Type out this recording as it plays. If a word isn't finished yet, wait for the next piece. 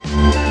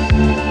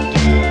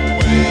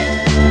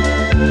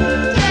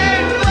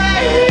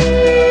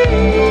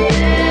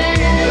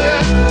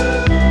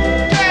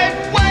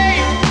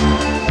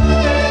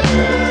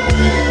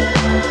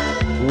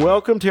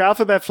welcome to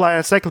Alphabet Fly, an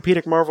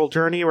encyclopedic Marvel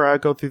journey where I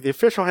go through the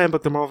official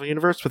handbook of the Marvel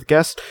Universe with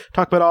guests,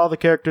 talk about all the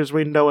characters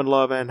we know and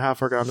love and have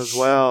forgotten as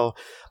well.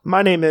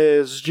 My name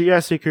is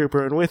Jesse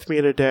Cooper, and with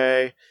me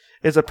today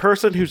is a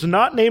person who's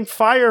not named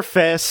Fire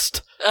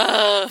Fist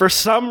for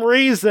some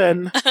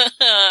reason.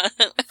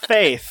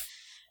 Faith.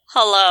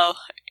 Hello,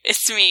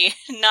 it's me,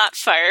 not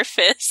Fire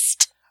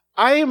Fist.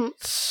 I am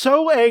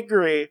so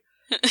angry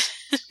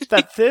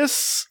that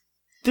this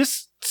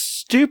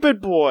stupid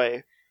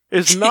boy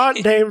is not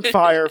named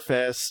Fire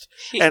Fist.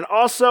 And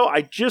also,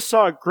 I just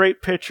saw a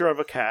great picture of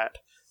a cat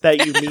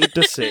that you need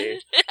to see.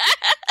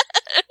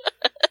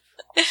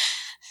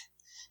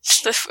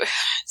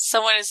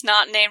 Someone is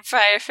not named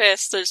Fire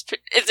Fist. There's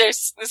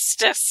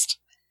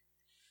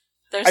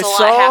a lot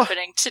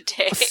happening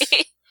today.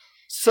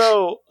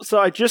 So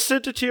I just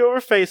sent it to you over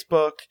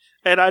Facebook,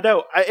 and I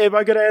know, am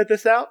I going to edit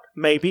this out?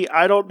 Maybe,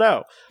 I don't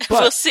know.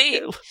 But we'll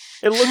see.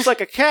 It looks like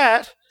a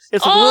cat.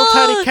 It's a little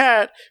tiny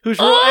cat who's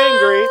real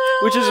angry,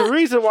 which is the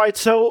reason why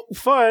it's so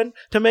fun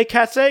to make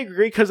cats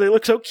angry, because they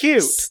look so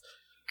cute.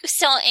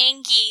 So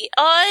angry.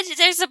 Oh,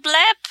 there's a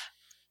blip.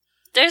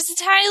 There's a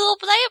tiny little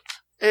blip.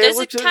 There's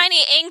a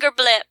tiny anger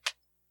blip.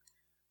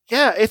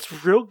 Yeah,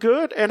 it's real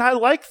good, and I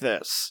like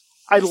this.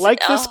 I like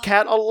this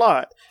cat a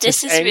lot.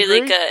 This is angry.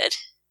 Really good.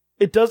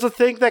 It does a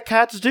thing that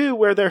cats do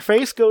where their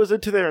face goes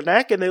into their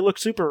neck and they look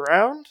super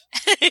round.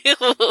 They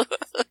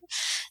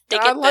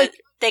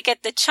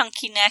get the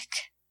chunky neck.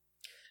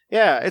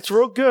 Yeah, it's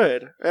real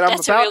good. And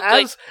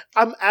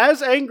I'm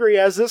as angry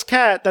as this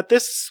cat that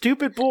this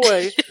stupid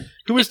boy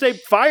who is named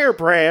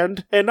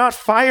Firebrand and not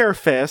Fire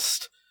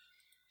Fist.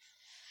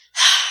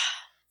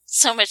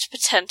 So much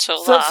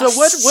potential lost. So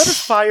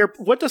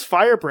what does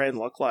Firebrand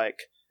look like?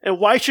 And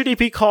why should he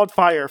be called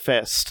Fire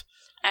Fist?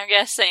 I'm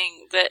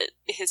guessing that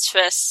his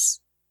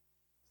fists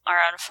are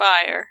on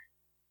fire.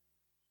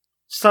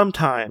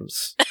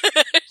 Sometimes.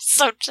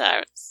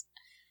 Sometimes.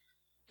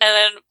 And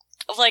then,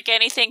 like,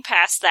 anything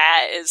past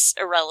that is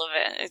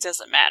irrelevant. It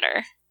doesn't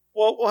matter.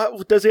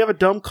 Well, does he have a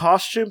dumb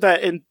costume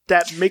that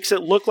makes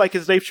it look like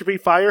his name should be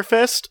Fire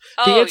Fist?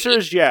 The answer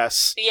is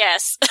yes.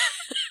 Yes.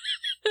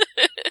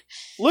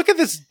 Look at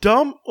this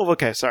dumb... Oh,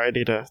 okay, sorry, I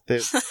need to...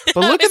 But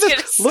look at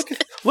this... Look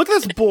at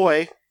this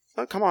boy.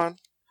 Oh, come on.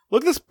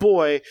 Look at this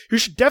boy who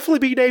should definitely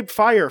be named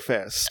Fire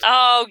Fist.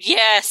 Oh,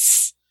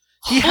 yes.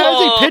 He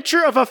has a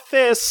picture of a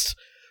fist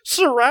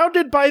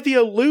surrounded by the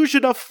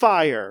illusion of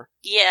fire.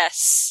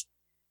 Yes.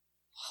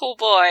 Oh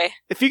boy.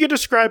 If you could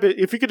describe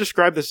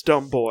this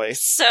dumb boy.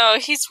 So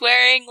he's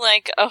wearing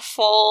like a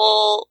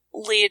full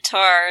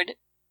leotard.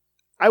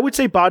 I would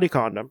say body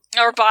condom.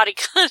 Or body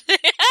condom.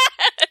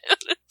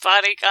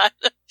 Body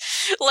condom.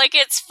 Like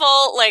it's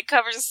full, like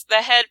covers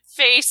the head,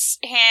 face,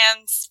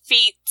 hands,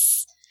 feet.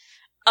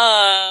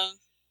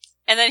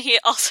 And then he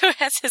also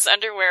has his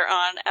underwear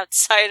on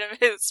outside of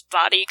his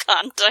body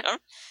condom.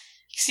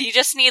 So you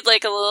just need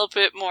like a little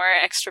bit more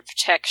extra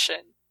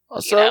protection.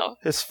 Also,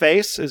 his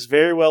face is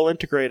very well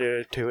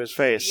integrated into his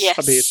face. Yes.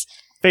 I mean,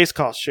 face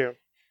costume.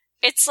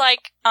 It's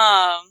like,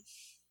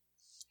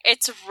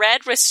 it's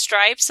red with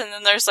stripes, and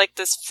then there's like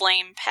this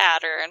flame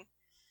pattern.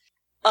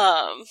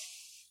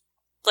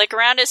 Like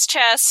around his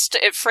chest,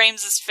 it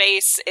frames his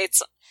face.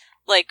 It's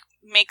like,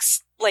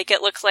 makes like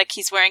it look like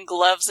he's wearing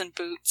gloves and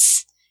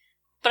boots.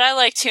 But I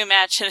like to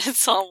imagine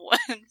it's all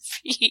one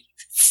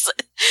piece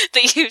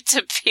that you have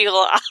to peel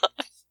off.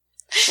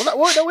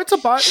 Well, no, it's a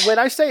body. When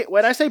I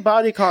say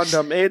body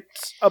condom,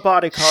 it's a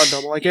body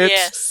condom. Like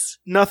it's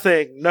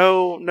nothing,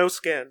 no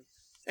skin.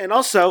 And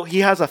also, he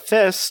has a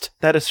fist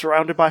that is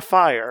surrounded by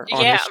fire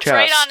on his chest. Yeah,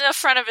 right on the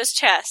front of his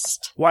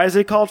chest. Why is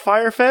it called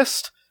Fire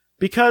Fist?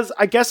 Because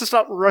I guess it's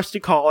not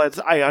Rusty Collins.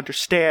 I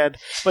understand,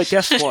 but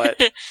guess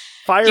what?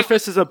 Fire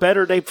Fist is a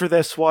better name for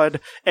this one,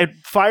 and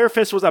Fire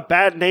Fist was a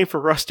bad name for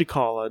Rusty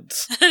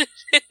Collins. You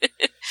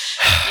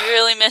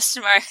really missed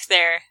the mark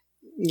there,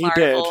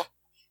 Marvel. Did.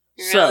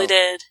 You really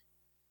did.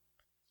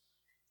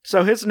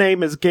 So his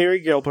name is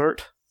Gary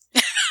Gilbert.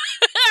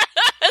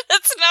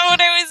 That's not what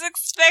I was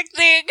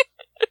expecting.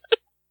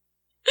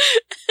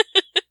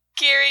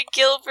 Gary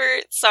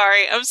Gilbert.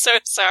 Sorry, I'm so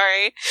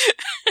sorry.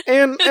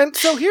 and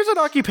so here's an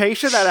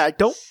occupation that I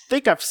don't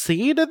think I've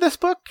seen in this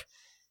book.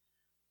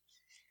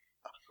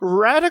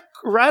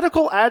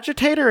 Radical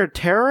agitator and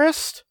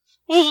terrorist?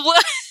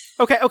 What?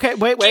 Okay,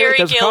 wait. Gary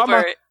There's Gilbert, a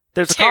comma.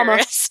 There's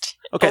terrorist.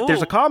 a comma. Okay,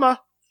 there's a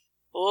comma.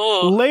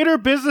 Ooh. Later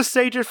business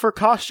agent for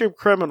costume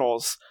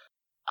criminals.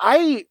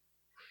 He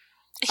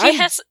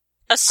has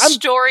a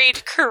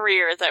storied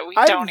career that we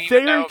don't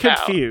even know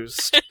about.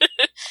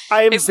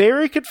 I am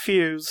very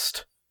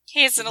confused.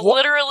 He has an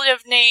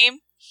alliterative name.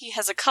 He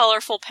has a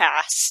colorful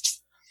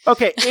past.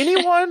 Okay,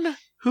 anyone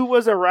who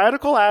was a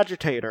radical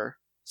agitator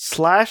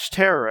 /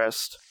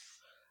 terrorist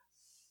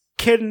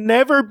can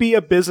never be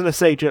a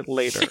business agent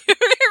later.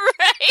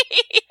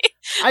 Right?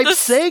 I'm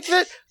saying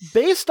that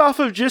based off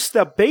of just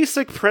the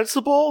basic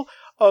principle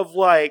of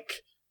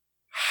like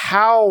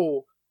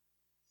how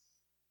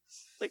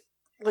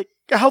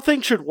how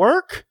things should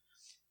work.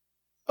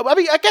 I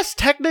mean, I guess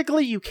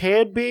technically you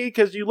can be,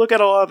 because you look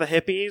at a lot of the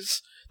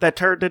hippies that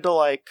turned into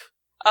like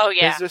Oh,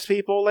 yeah. business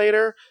people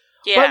later.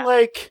 Yeah. But,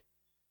 like,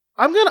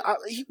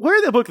 we're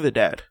in the Book of the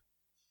Dead.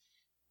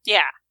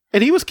 Yeah.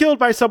 And he was killed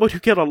by someone who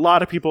killed a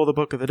lot of people in the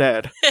Book of the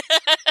Dead.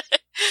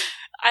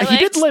 He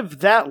didn't live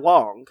that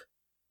long.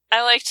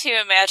 I like to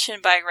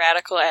imagine by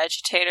radical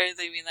agitator,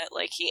 they mean that,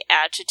 like, he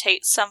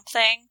agitates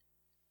something.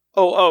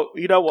 Oh,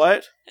 you know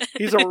what?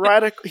 He's a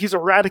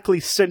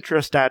radically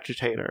centrist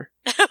agitator.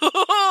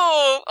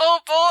 Oh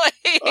boy!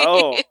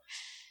 Oh.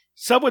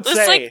 Some would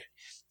say, like,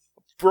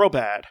 bro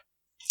bad.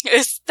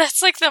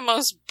 That's like the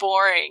most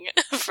boring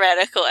of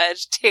radical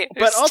agitators.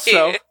 But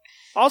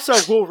also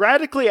will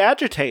radically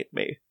agitate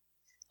me.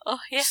 Oh,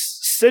 yeah.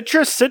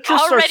 Centrists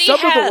are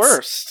some of the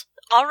worst.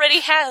 Already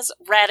has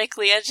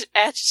radically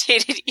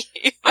agitated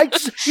you.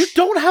 You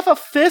don't have a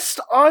fist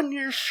on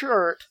your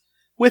shirt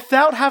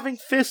without having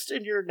fist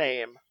in your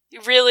name.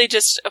 Really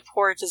just a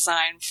poor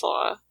design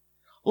flaw.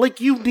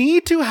 Like, you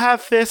need to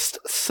have fist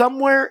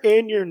somewhere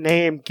in your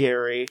name,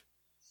 Gary.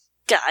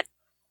 God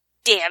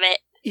damn it.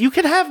 You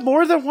can have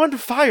more than one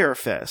fire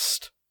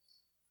fist.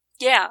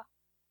 Yeah.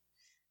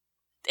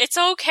 It's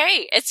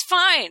okay. It's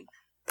fine.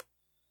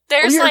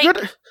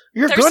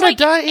 You're gonna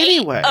die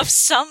anyway. Of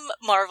some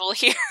Marvel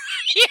hero.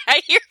 Yeah,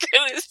 you're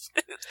gonna.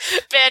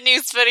 Bad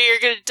news, buddy.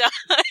 You're gonna die.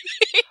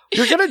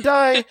 You're gonna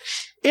die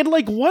in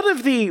like one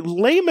of the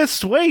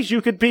lamest ways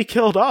you could be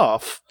killed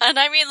off. And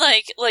I mean,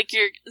 like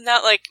you're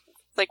not like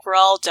we're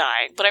all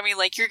dying, but I mean,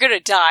 like, you're gonna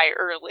die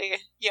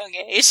early, young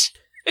age.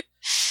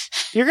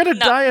 You're gonna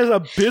die as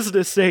a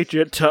business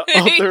agent to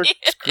other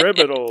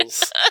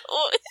criminals.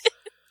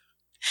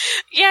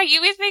 Yeah,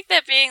 you would think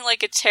that being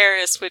like a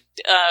terrorist would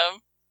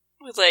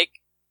like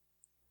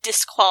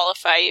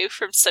disqualify you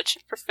from such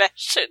a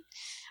profession,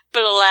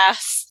 but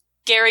alas,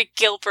 Gary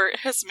Gilbert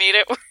has made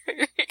it work.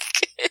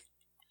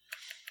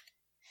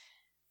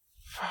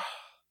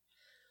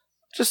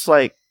 His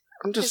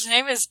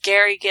name is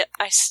Gary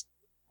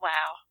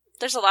Wow,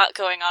 there's a lot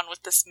going on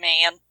with this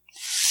man.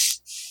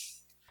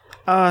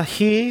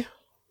 He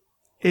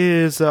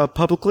is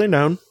publicly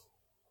known.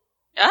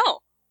 Oh.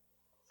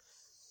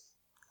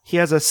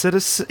 He's a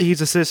citizen of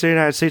the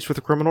United States with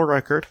a criminal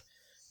record.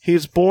 He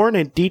was born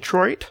in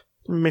Detroit,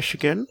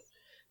 Michigan,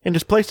 and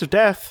his place of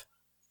death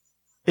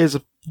is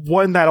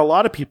one that a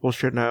lot of people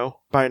should know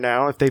by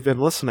now if they've been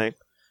listening.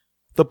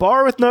 The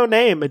Bar with No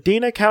Name,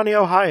 Medina County,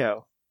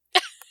 Ohio.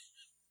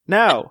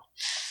 Now,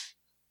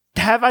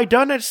 have I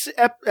done a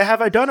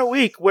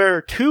week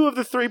where 2 of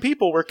the 3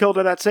 people were killed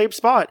in that same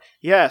spot?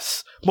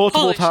 Yes,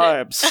 multiple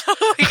times.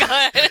 Oh my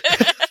god.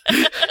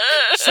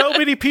 So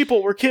many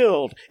people were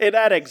killed in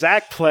that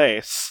exact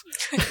place.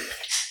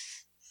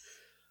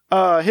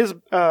 His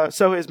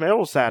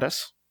marital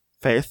status,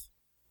 Faith.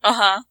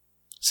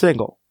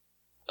 Single.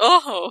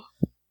 Oh.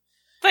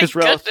 Thank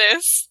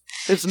goodness.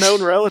 His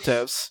known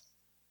relatives,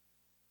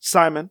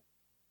 Simon,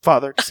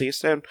 father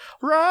deceased, and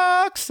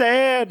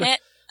Roxanne,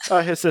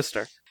 his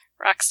sister.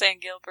 Roxanne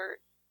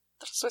Gilbert.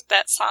 That's what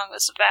that song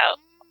was about.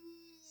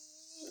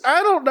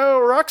 I don't know.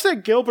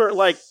 Roxanne Gilbert,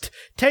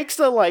 takes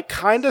the,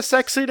 kind of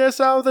sexiness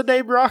out of the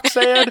name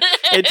Roxanne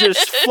and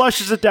just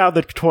flushes it down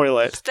the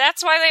toilet.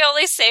 That's why they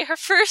only say her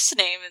first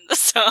name in the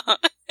song.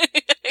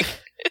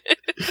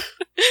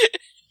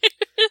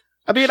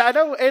 I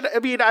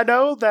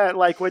know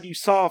that, when you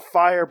saw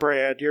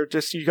Firebrand, you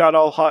got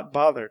all hot and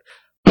bothered.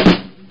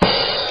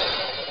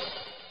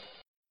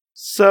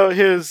 So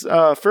his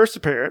first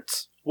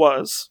appearance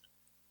was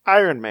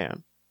Iron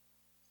Man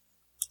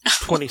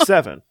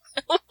 27.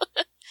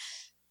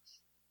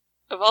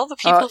 Of all the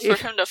people for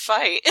him to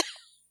fight.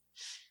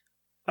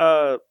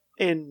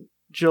 In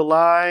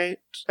July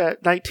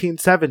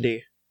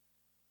 1970.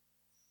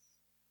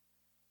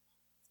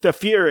 The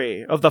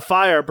Fury of the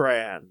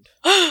Firebrand.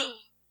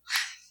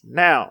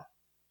 Now,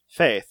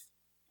 Faith,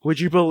 would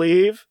you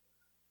believe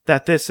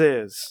that this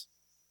is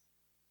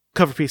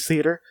Cover Piece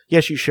Theater?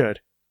 Yes, you should.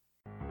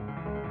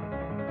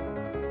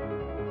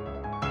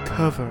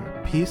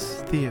 Cover Piece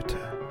Theater.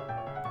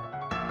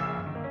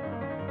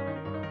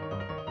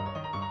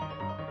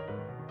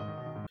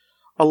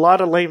 A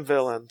lot of lame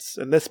villains,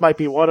 and this might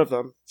be one of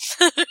them.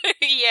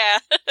 Yeah.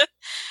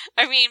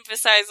 I mean,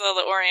 besides all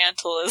the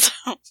Orientalism.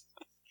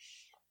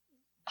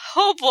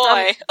 Oh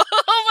boy.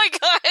 Oh my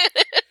god.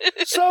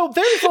 So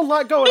there's a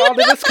lot going on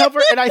in this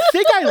cover, and I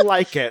think I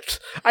like it.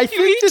 I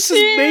think this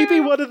is maybe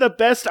one of the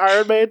best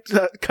Iron Man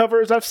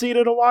covers I've seen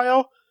in a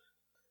while.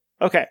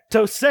 Okay,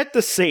 so set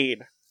the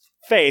scene.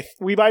 Faith,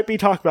 we might be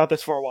talking about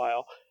this for a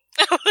while.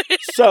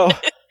 So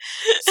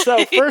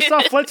first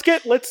off, let's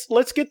just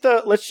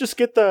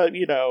get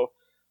the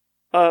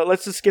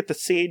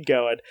scene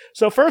going.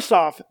 So first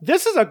off,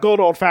 this is a good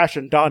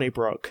old-fashioned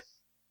Donnybrook.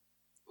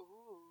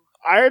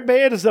 Iron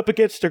Man is up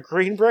against a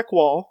green brick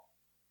wall.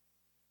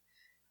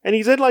 And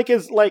he's in I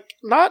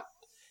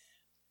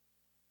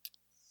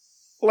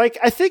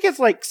think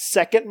it's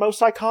second most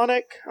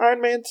iconic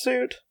Iron Man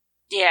suit.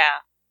 Yeah.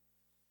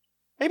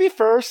 Maybe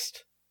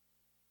first.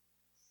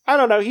 I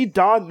don't know, he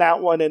donned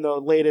that one in the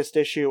latest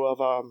issue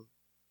of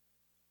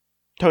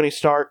Tony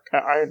Stark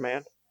Iron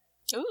Man.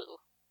 Ooh.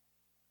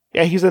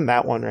 Yeah, he's in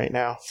that one right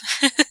now.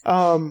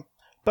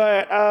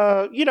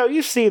 But,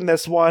 you've seen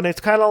this one.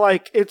 It's kind of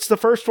like, it's the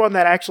first one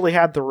that actually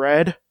had the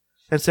red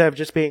instead of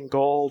just being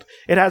gold.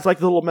 It has like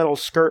the little metal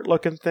skirt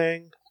looking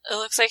thing. It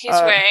looks like he's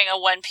wearing a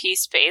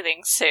one-piece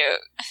bathing suit.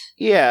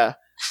 Yeah.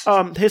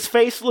 His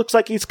face looks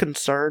like he's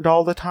concerned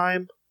all the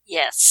time.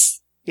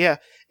 Yes. Yeah.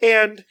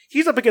 And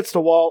he's up against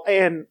the wall,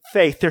 and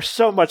Faith, there's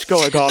so much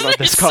going on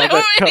this so comic.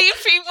 Many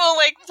people,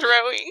 like,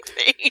 throwing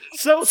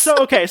things.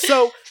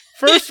 So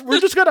first,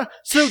 we're just gonna...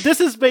 So this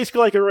is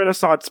basically like a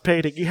Renaissance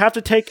painting. You have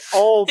to take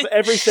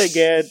everything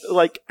in,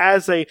 like,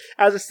 as a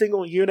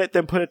single unit,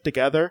 then put it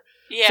together.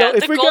 Yeah, so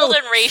the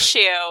golden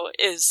ratio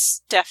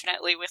is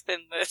definitely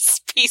within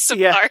this piece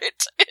of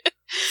art.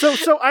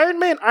 So Iron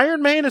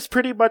Man is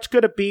pretty much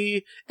gonna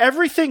be...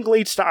 Everything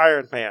leads to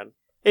Iron Man.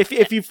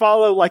 If you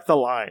follow, like, the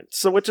lines.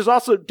 So, which is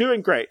also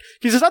doing great.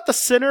 He's not the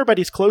center, but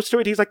he's close to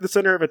it. He's, like, the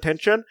center of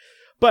attention.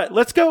 But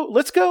let's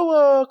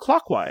go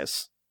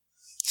clockwise.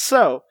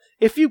 So,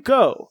 if you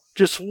go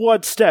just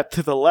one step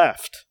to the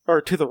left, or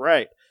to the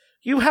right,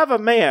 you have a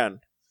man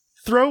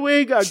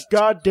throwing a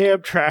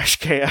goddamn trash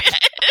can.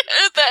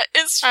 That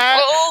is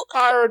full.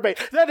 Iron Man.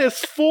 That is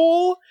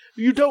full.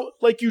 You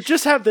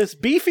just have this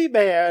beefy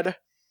man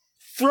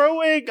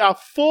throwing a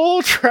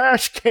full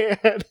trash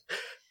can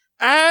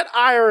at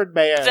Iron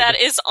Man. That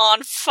is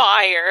on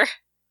fire.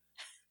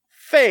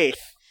 Faith.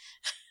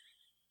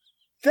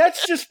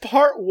 That's just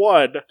part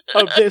one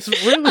of this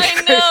really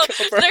I know.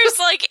 There's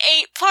like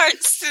 8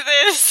 parts to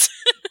this.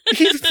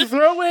 He's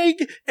throwing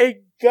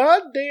a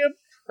goddamn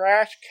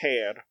trash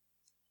can.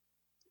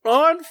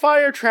 On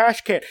fire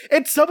trash can.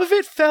 And some of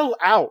it fell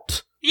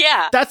out.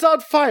 Yeah. That's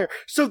on fire.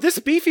 So this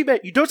beefy man,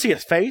 you don't see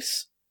his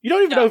face. You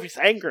don't even know if he's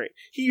angry.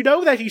 You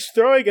know that he's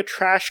throwing a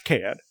trash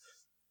can.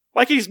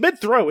 Like, he's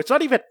mid-throw. It's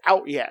not even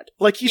out yet.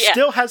 Like, he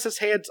still has his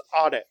hands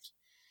on it.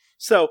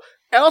 So,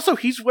 and also,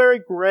 he's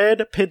wearing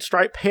red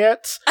pinstripe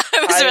pants.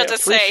 I was about to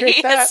say,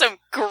 he has some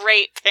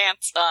great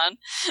pants on.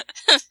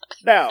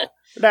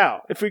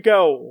 Now, if we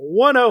go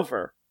one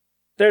over,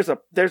 there's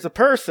a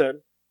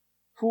person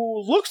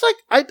who looks like...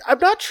 I'm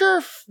not sure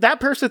if that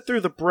person threw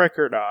the brick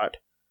or not.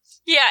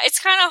 Yeah, it's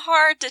kind of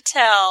hard to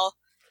tell.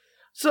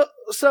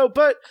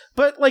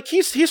 But like,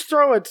 he's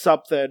throwing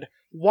something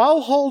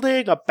while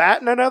holding a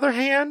bat in another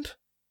hand.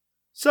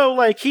 So,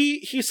 like,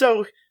 he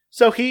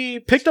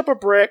picked up a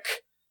brick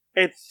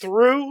and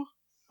threw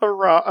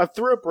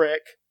a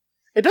brick.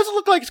 It doesn't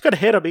look like it's gonna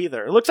hit him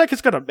either. It looks like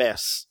it's gonna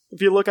miss,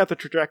 if you look at the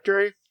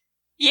trajectory.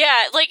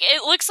 Yeah, like,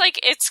 it looks like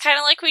it's kind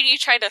of like when you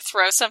try to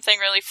throw something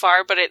really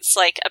far, but it's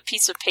like a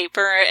piece of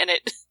paper and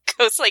it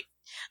goes like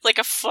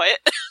a foot.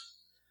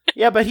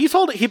 Yeah, but he's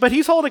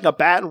holding a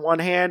bat in one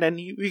hand,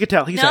 and you can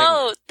tell he's angry.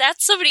 No,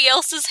 that's somebody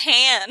else's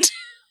hand.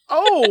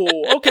 Oh,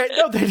 okay.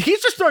 No, then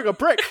he's just throwing a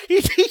brick.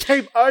 He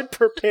came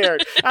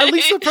unprepared. At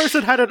least the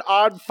person had an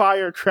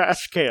on-fire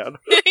trash can.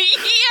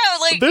 Yeah,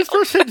 like... This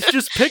person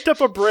just picked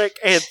up a brick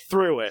and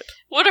threw it.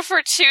 What a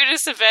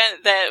fortuitous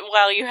event that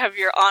while you have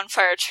your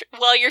on-fire...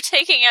 while you're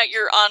taking out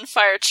your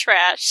on-fire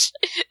trash,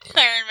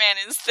 Iron Man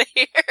is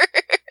there.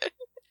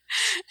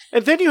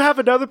 And then you have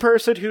another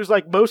person who's,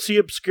 like, mostly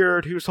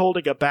obscured, who's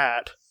holding a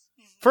bat.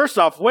 First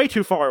off, way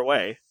too far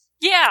away.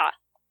 Yeah.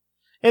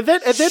 And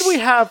then we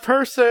have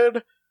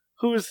person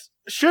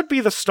should be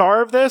the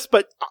star of this,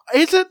 but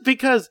isn't,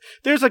 because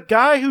there's a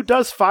guy who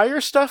does fire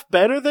stuff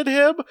better than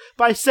him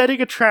by setting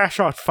a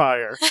trash on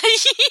fire.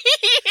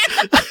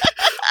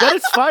 But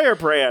it's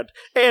Firebrand.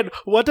 And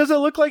what does it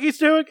look like he's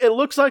doing? It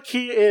looks like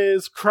he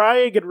is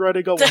crying and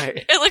running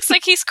away. It looks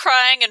like he's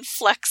crying and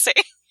flexing.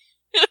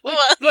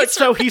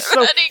 He's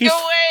running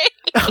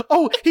away.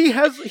 Oh, he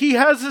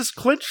has his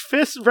clenched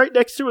fist right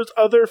next to his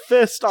other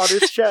fist on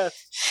his chest.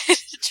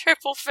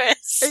 Triple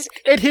fist.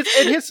 And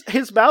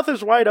his mouth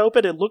is wide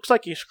open. It looks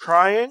like he's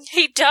crying.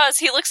 He does.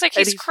 He looks like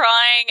he's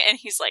crying, and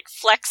he's like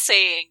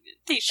flexing.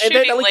 He's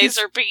shooting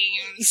laser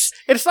beams.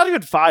 And it's not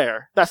even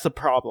fire. That's the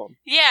problem.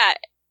 Yeah.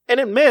 And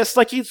it missed.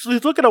 Like, he's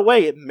looking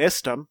away. It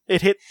missed him.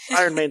 It hit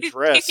Iron Man's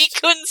wrist. He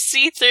couldn't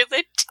see through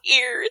the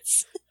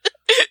tears.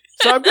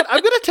 So I'm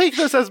gonna take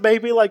this as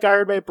maybe, like,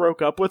 Iron Man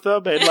broke up with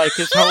him, and, like,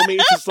 his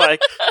homies is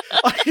like,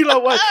 you know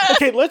what?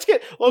 Okay, let's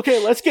get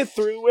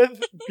through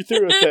with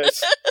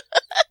this.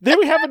 Then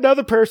we have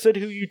another person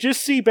who you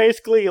just see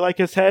basically, like,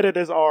 his head and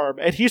his arm,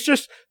 and he's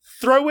just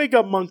throwing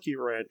a monkey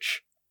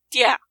wrench.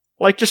 Yeah.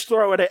 Like, just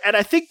throwing it, and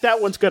I think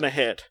that one's gonna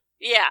hit.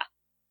 Yeah.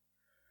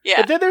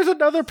 Yeah. And then there's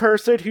another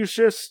person who's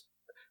just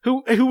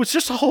who was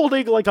just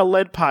holding, like, a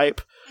lead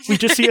pipe. We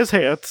just see his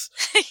hands.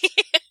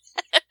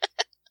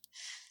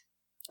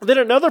 Then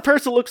another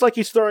person looks like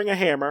he's throwing a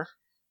hammer.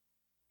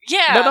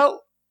 Yeah.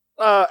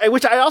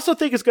 Which I also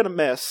think is going to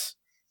miss.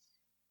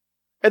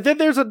 And then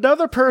there's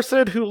another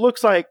person who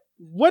looks like,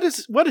 what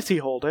is he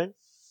holding?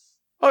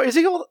 Oh, is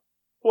he holding?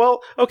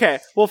 Well, okay.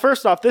 Well,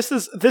 first off, this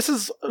is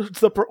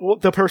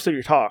the person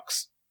who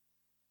talks.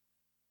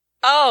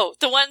 Oh,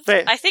 the one.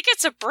 I think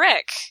it's a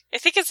brick. I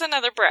think it's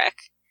another brick.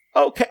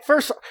 Okay,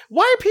 first,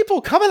 why are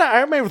people coming at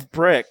Iron Man with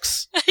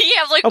bricks?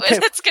 Yeah, like, okay.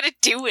 That's gonna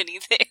do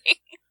anything.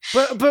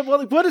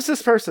 But what is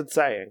this person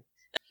saying?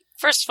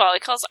 First of all,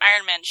 he calls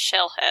Iron Man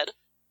Shellhead.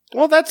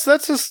 Well, that's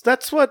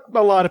what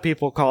a lot of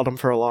people called him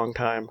for a long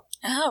time.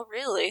 Oh,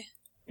 really?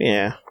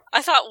 Yeah.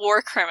 I thought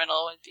war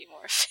criminal would be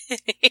more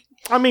fitting.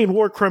 I mean,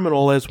 war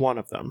criminal is one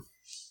of them.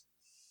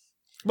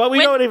 But we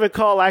don't even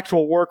call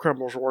actual war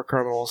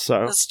criminals,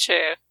 so... That's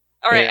true.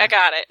 Alright, Yeah. I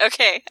got it.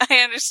 Okay, I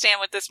understand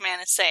what this man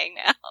is saying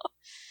now.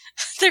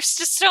 There's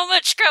just so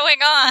much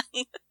going on.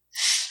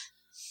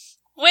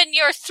 When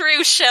you're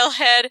through,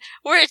 Shellhead,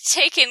 we're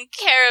taking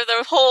care of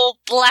the whole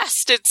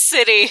blasted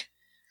city.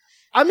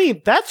 I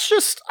mean,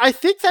 I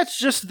think that's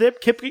just them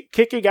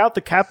kicking out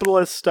the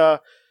capitalist,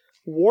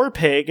 war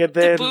pig, and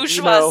then, The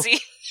bourgeoisie.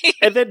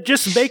 and then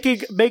just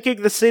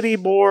making the city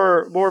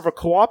more of a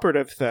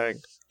cooperative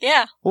thing.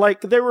 Yeah.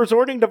 Like, they're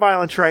resorting to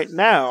violence right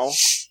now,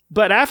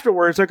 but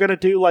afterwards they're gonna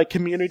do, like,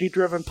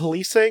 community-driven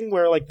policing,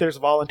 where, like, there's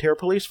a volunteer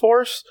police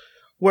force,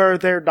 where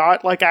they're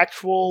not, like,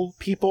 actual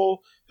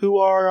people who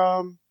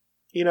are,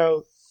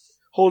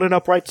 holding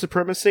up white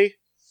supremacy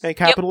and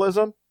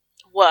capitalism.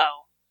 Yep. Whoa.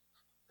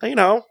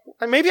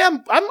 Maybe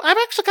I'm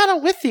actually kind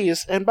of with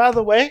these. And by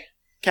the way,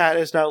 Cat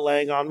is now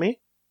laying on me.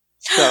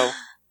 So,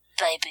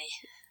 Baby.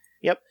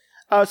 yep.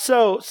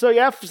 So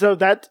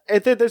that,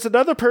 and then there's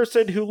another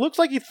person who looks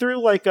like he threw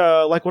like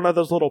one of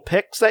those little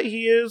picks that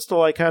he used to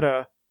like kind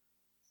of.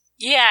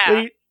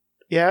 Yeah.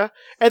 Yeah.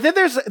 And then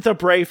there's the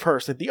brave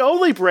person, the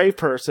only brave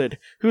person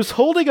who's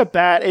holding a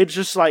bat and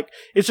just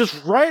it's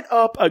just right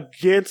up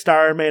against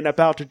Iron Man,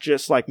 about to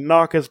just like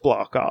knock his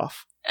block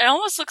off. It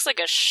almost looks like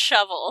a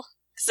shovel.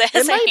 Because it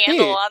has It might a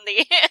handle be. on the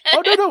end.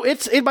 Oh no,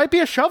 it might be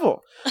a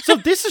shovel. So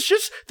this is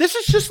just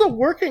the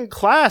working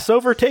class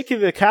overtaking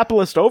the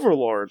capitalist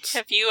overlords.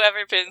 Have you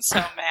ever been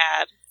so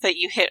mad that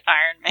you hit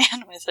Iron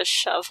Man with a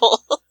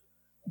shovel?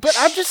 But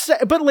I'm just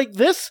saying, but like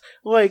this,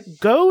 like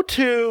go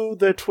to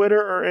the Twitter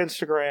or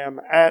Instagram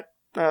at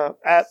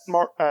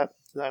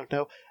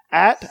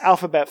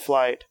Alphabet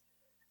Flight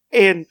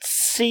and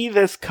see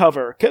this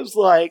cover, because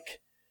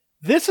like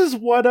this is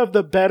one of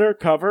the better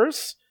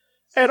covers.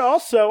 And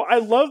also, I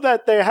love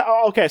that they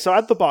okay, so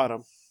at the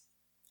bottom,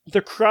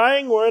 the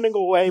crying, running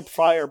away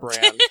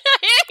Firebrand.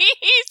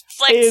 He's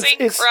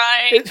flexing,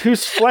 crying.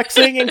 Who's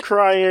flexing and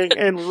crying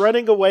and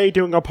running away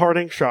doing a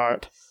parting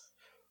shot.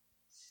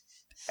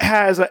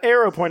 Has an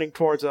arrow pointing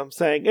towards him,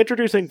 saying,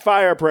 "Introducing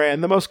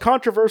Firebrand, the most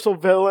controversial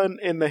villain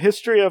in the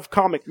history of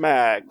comic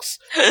mags."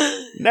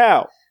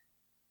 Now,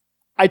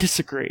 I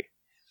disagree.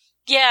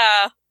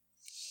 Yeah.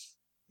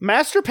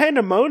 Master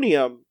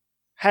Pandemonium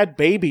had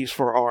babies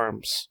for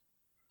arms.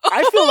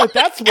 I feel like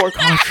that's more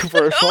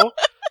controversial.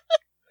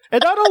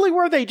 And not only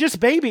were they just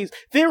babies,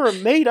 they were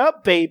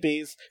made-up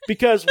babies,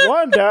 because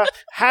Wanda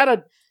had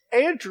an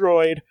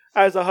android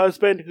as a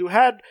husband who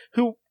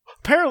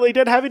apparently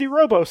didn't have any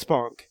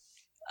robo-spunk.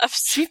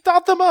 She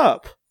thought them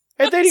up.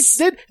 And then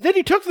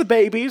he took the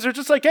babies, or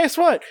just like, guess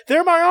what?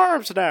 They're my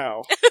arms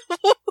now.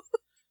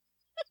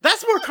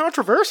 That's more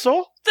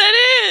controversial. That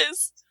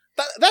is.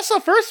 That's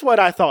the first one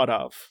I thought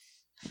of.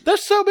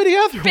 There's so many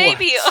other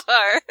Baby ones.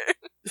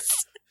 arms.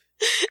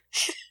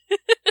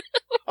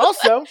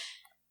 Also,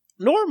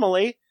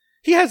 normally,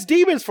 he has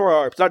demons for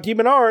arms. Not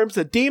demon arms,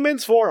 but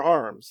demons for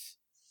arms.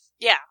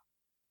 Yeah.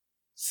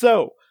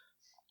 So.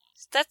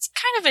 That's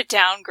kind of a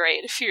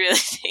downgrade, if you really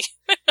think.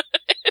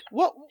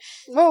 Well,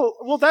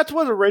 that's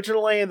what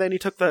originally, and then he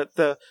took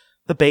the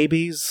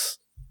babies,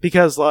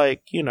 because,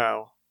 like,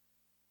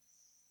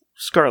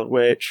 Scarlet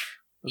Witch,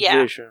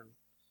 Yeah. Vision.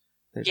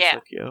 They're just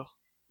Yeah.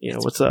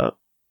 like, what's up?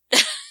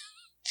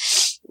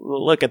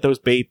 Look at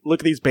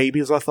these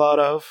babies I thought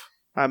of.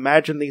 I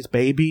imagine these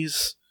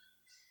babies.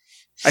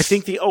 I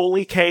think the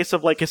only case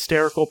of, like,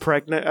 hysterical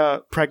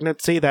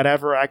pregnancy that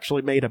ever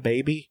actually made a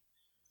baby.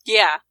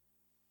 Yeah.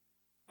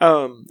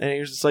 And he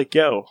was just like,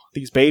 yo,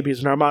 these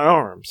babies are my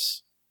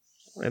arms.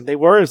 And they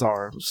were his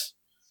arms.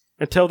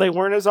 Until they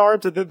weren't his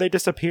arms, and then they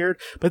disappeared.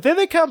 But then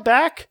they come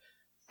back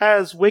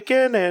as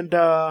Wiccan, and,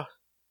 I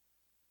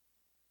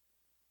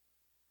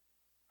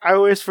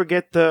always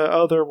forget the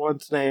other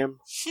one's name.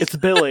 It's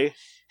Billy.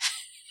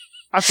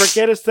 I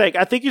forget his thing.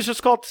 I think he's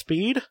just called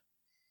Speed.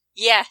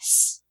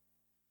 Yes.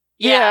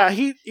 Yeah,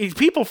 he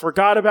people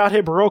forgot about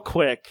him real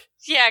quick.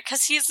 Yeah,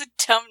 because he's a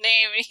dumb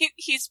name.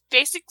 He's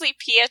basically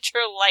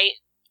Pietro Light.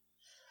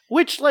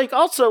 Which, like,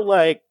 also,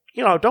 like,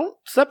 don't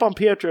step on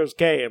Pietro's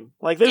game.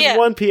 Like, there's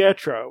one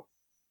Pietro.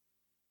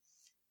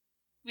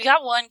 We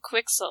got one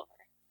Quicksilver.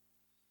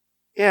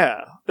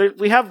 Yeah,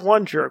 we have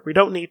one jerk. We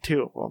don't need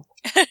two of them.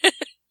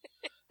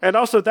 And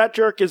also, that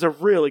jerk is a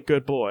really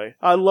good boy.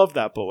 I love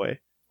that boy.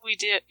 We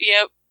do.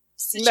 Yep.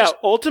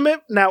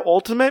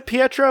 Ultimate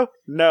Pietro?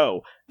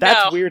 No.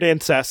 That's weird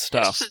incest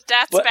stuff.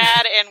 That's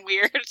bad and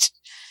weird.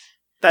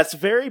 That's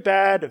very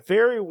bad,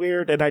 very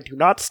weird, and I do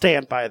not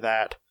stand by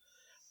that.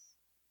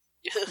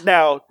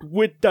 Now,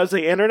 does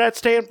the internet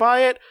stand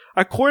by it?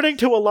 According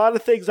to a lot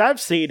of things I've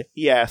seen,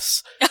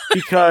 yes.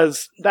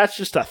 Because that's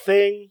just a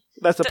thing.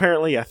 That's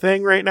apparently a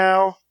thing right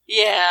now.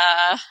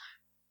 Yeah.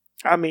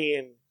 I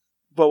mean,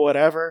 but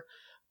whatever.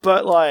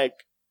 But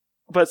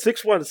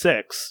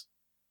 616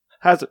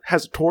 has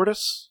a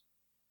tortoise.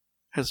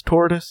 Has a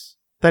tortoise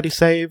that he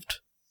saved.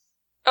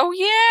 Oh,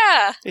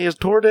 yeah! He has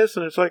Tortoise,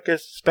 and it's like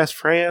his best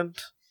friend.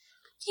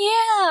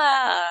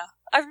 Yeah!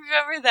 I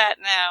remember that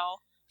now.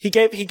 He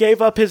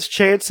gave up his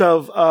chance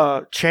of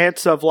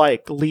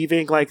like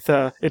leaving like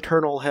the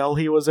eternal hell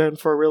he was in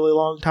for a really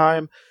long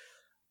time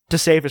to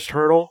save his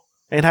turtle,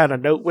 and had a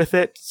note with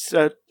it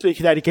that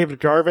he gave to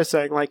Jarvis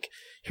saying like,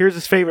 here's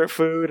his favorite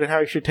food and how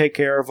he should take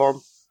care of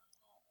him.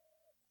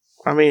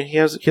 I mean, he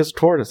has a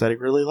tortoise that he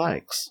really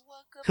likes.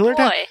 Well, good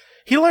boy.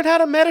 He learned how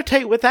to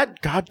meditate with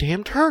that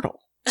goddamn turtle.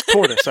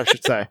 Tortoise, I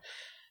should say.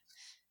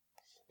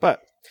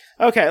 But,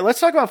 okay, let's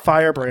talk about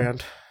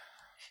Firebrand.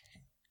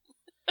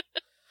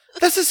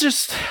 This is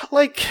just,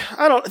 like,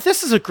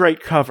 this is a great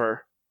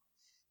cover.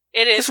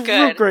 It is it's good.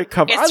 A real great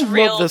cover. It's I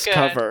love this good.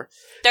 Cover.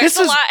 There's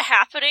a lot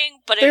happening,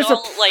 but it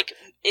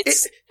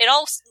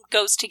all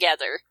goes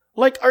together.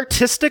 Like,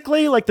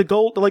 artistically, like the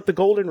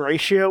golden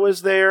ratio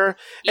is there,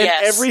 and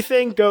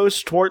everything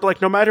goes toward,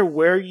 like, no matter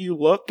where you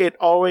look, it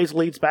always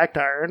leads back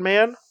to Iron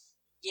Man.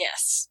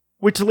 Yes.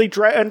 Which leads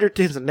right under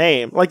his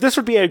name. Like, this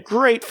would be a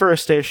great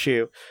first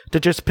issue to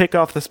just pick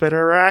off the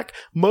spinner rack,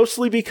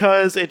 mostly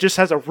because it just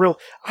has a real...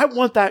 I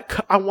want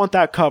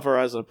that cover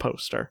as a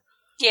poster.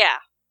 Yeah.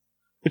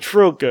 It's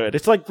real good.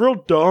 It's, like, real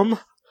dumb,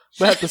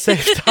 but at the same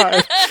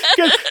time.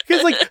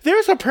 Because, like,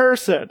 there's a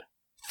person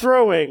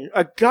throwing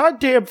a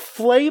goddamn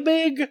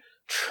flaming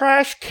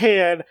trash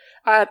can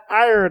at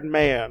Iron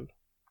Man.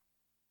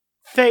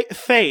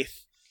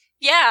 Faith.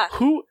 Yeah.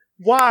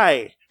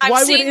 Why?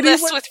 I'm seeing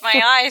this with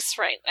my eyes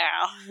right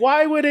now.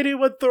 Why would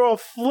anyone throw a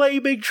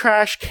flaming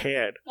trash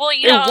can? Well,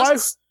 you know,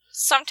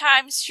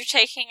 sometimes you're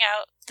taking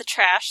out the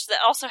trash that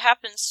also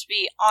happens to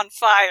be on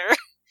fire.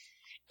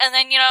 And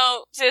then, you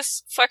know,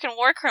 this fucking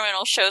war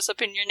criminal shows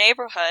up in your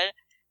neighborhood,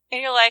 and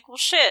you're like, well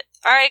shit,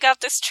 I already got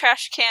this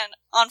trash can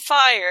on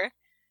fire.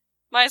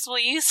 Might as well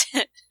use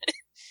it.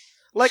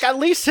 Like, at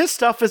least his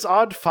stuff is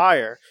on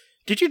fire.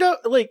 Did you know,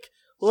 like,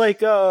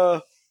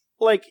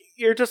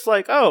 you're just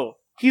like, oh,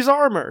 he's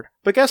armored.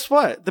 But guess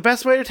what? The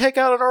best way to take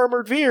out an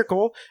armored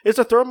vehicle is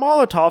to throw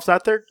Molotovs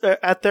at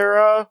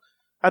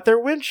their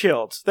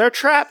windshields. They're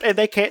trapped and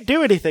they can't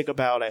do anything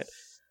about it.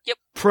 Yep.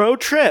 Pro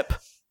tip.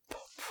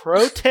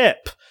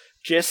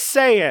 Just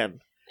saying.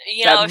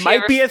 You know, that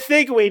might be a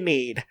thing we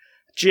need.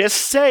 Just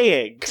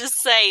saying.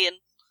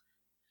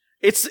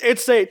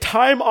 It's a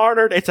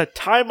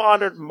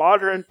time-honored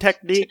modern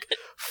technique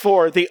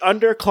for the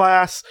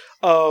underclass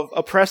of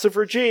oppressive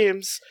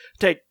regimes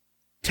to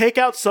take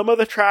out some of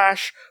the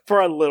trash for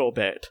a little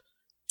bit.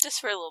 Just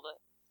for a little bit.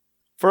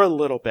 For a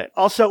little bit.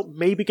 Also,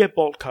 maybe get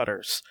bolt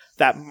cutters.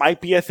 That might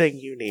be a thing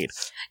you need.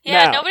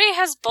 Yeah, now, nobody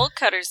has bolt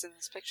cutters in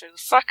this picture.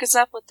 The fuck is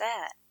up with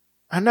that?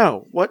 I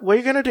know. What are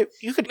you gonna do?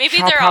 You could maybe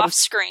they're off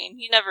screen.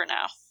 You never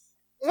know.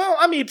 Well,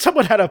 I mean,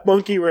 someone had a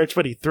monkey wrench,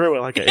 but he threw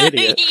it like an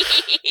idiot.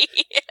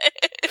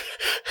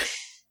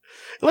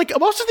 Like,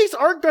 most of these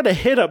aren't gonna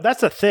hit him.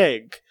 That's a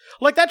thing.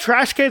 Like, that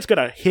trash can's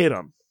gonna hit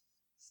him.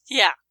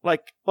 Yeah.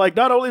 Like,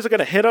 not only is it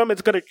gonna hit him,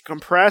 it's gonna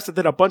compress, and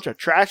then a bunch of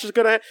trash is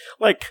gonna hit.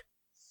 Like,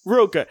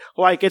 real good.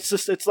 Like,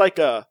 it's like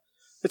a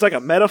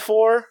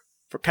metaphor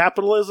for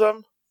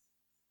capitalism.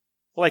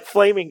 Like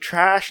flaming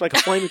trash, like a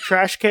flaming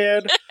trash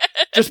can.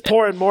 Just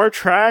pouring more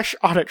trash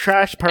on a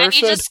trash person. And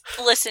you just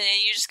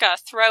you just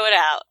gotta throw it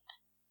out.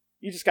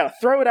 You just gotta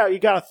throw it out. You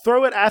gotta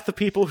throw it at the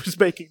people who's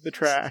making the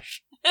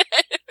trash.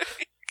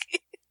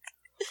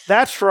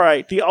 That's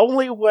right. The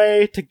only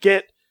way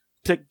to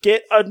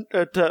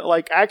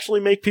like actually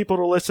make people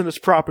to listen is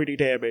property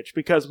damage,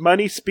 because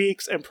money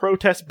speaks and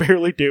protests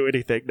barely do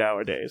anything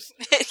nowadays.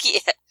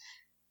 Yeah.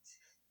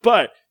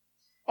 But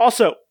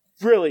also,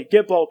 really,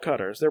 get bolt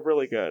cutters. They're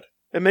really good.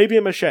 And maybe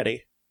a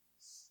machete.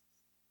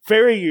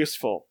 Very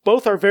useful.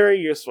 Both are very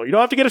useful. You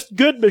don't have to get a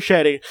good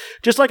machete.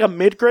 Just like a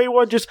mid-grade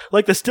one, just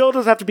like the steel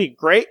doesn't have to be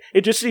great.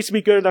 It just needs to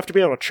be good enough to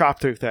be able to chop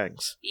through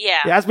things.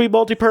 Yeah. It has to be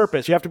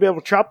multi-purpose. You have to be able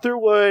to chop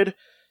through wood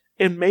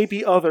and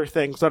maybe other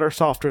things that are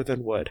softer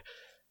than wood.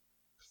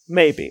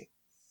 Maybe.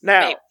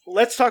 Now,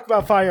 let's talk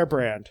about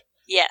Firebrand.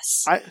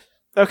 Yes.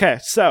 Okay,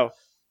 so,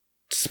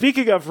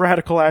 speaking of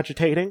radical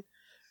agitating,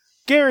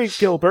 Gary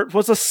Gilbert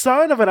was the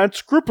son of an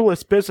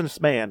unscrupulous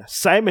businessman,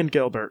 Simon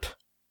Gilbert.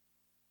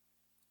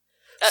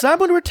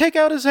 Simon would take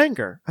out his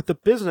anger at the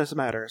business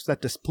matters that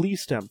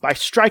displeased him by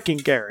striking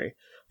Gary,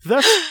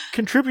 thus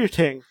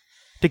contributing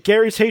to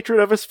Gary's hatred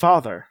of his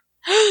father.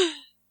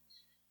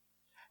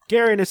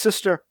 Gary and his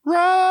sister,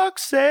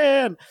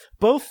 Roxanne,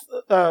 both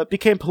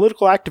became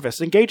political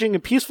activists, engaging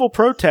in peaceful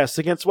protests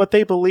against what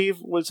they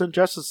believed was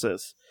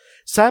injustices.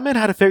 Simon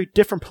had a very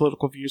different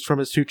political views from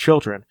his two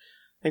children,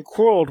 and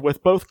quarreled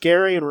with both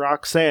Gary and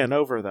Roxanne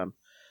over them.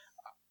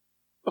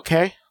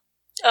 Okay.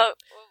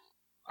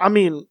 I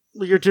mean,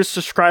 you're just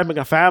describing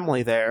a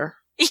family there.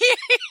 Yeah.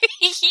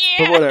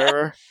 But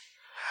whatever.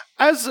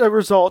 As a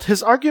result,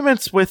 his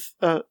arguments with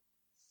the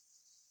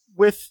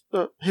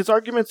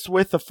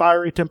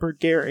fiery-tempered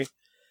Gary,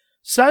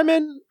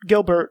 Simon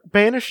Gilbert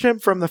banished him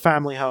from the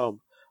family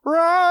home.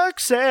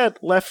 Roxanne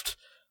left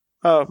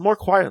more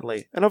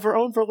quietly and of her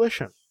own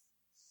volition.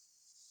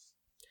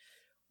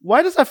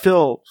 Why does that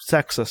feel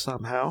sexist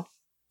somehow?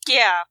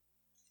 Yeah.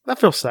 That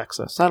feels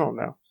sexist. I don't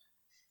know.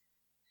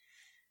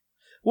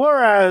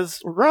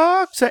 Whereas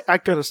Roxanne... I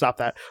couldn't stop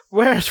that.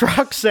 Whereas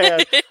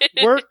Roxanne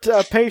worked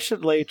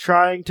patiently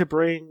trying to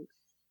bring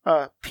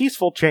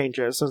peaceful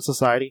changes in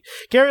society,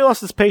 Gary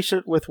lost his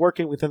patience with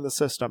working within the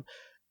system.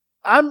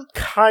 I'm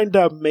kind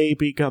of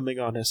maybe coming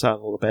on his side a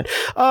little bit.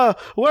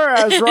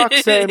 Whereas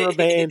Roxanne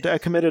remained a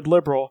committed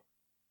liberal.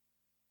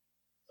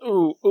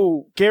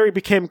 Gary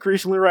became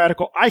increasingly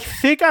radical. I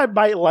think I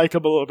might like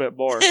him a little bit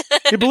more.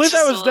 He believed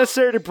that was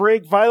necessary to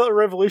bring violent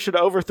revolution to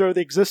overthrow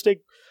the existing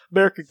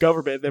American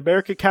government, the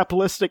American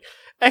capitalistic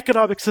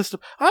economic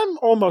system. I'm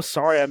almost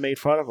sorry I made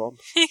fun of him.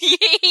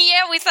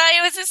 Yeah, we thought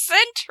he was a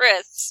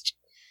centrist.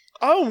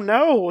 Oh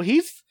no,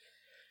 he's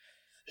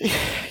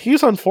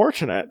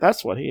unfortunate.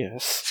 That's what he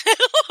is.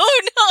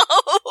 Oh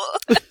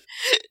no!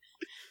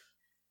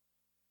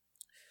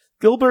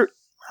 Gilbert,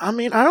 I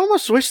mean, I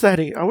almost wish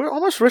they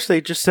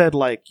just said,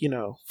 like,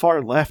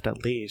 far left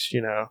at least,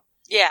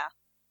 Yeah.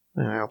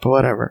 But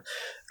whatever.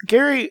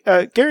 Gary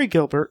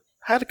Gilbert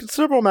had a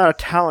considerable amount of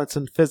talents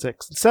in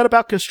physics and set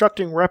about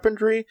constructing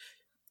weaponry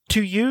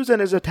to use in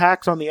his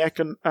attacks on the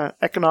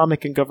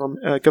economic and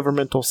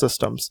governmental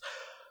systems.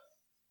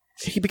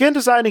 He began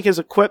designing his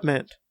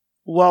equipment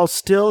while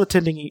still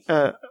attending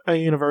a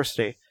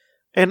university,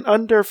 and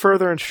under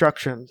further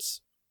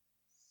instructions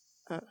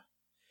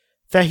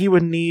that he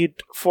would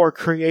need for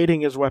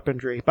creating his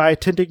weaponry by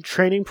attending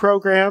training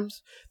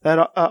programs that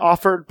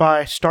offered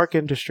by Stark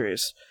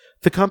Industries,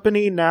 the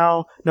company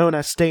now known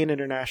as Stain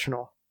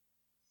International.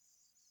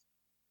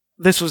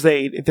 This would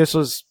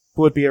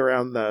be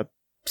around the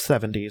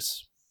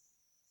 70s.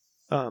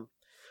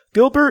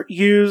 Gilbert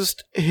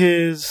used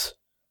the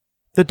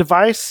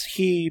device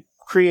he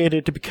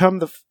created to become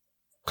the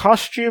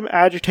costume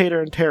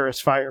agitator and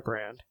terrorist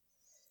Firebrand.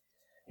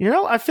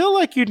 I feel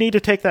like you need to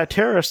take that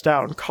terrorist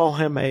out and call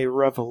him a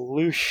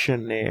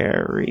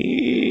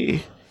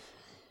revolutionary.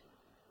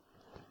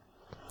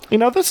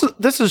 This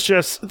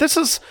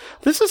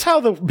is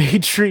how the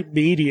mainstream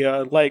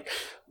media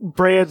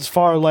brands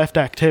far left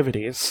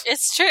activities.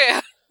 It's true.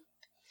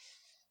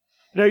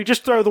 You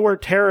just throw the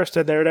word terrorist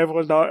in there and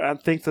everyone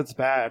thinks it's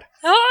bad.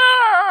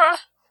 Ah!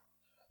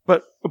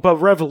 But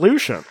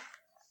revolution,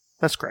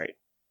 that's great.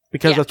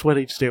 Because that's what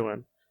he's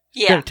doing.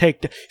 He's gonna take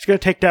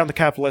down the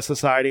capitalist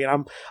society,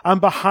 and I'm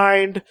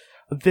behind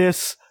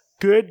this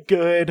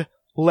good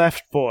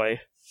left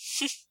boy.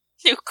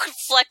 Who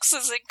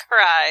flexes and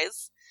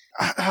cries.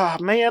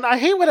 Man, I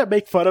hate when I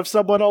make fun of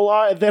someone a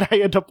lot and then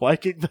I end up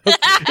liking them.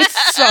 It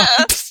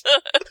sucks.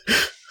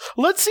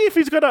 Let's see if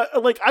he's gonna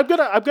I'm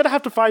gonna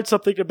have to find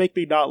something to make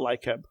me not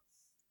like him.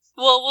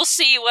 Well, we'll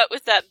see what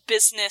with that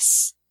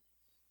business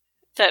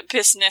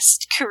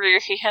career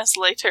he has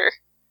later.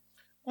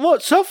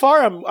 Well, so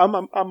far I'm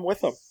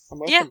with him. I'm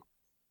with him.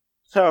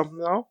 So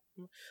no,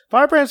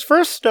 Firebrand's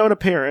first known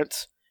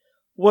appearance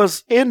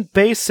was in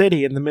Bay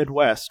City in the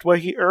Midwest, where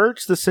he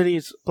urged the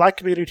city's black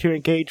community to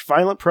engage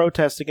violent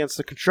protests against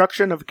the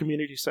construction of a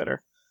community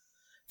center.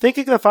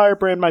 Thinking the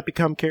Firebrand might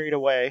become carried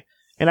away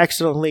and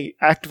accidentally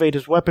activate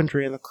his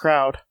weaponry in the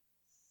crowd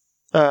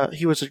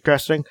he was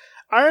addressing,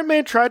 Iron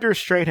Man tried to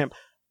restrain him.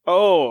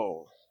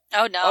 Oh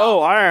no.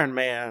 Oh, Iron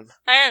Man.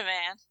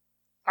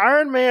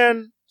 Iron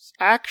Man's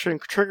action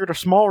triggered a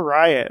small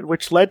riot,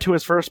 which led to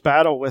his first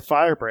battle with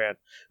Firebrand,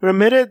 who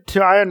admitted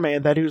to Iron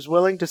Man that he was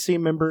willing to see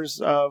members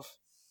of...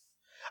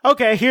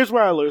 Okay, here's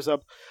where I lose him.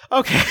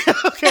 Okay,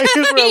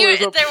 here's where I lose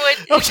him.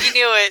 You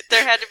knew it.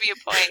 There had to be a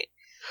point.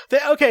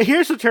 Okay,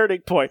 here's the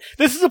turning point.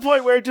 This is the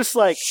point where just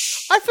I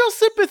feel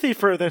sympathy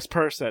for this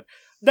person.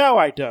 No,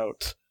 I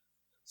don't.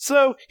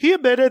 So, he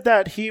admitted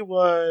that he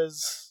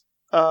was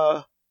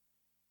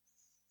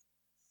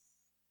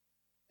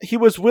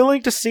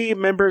willing to see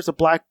members of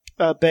Black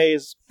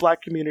Bay's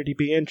black community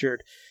be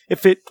injured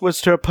if it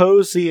was to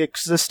oppose the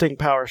existing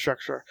power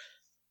structure.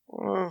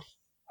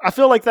 I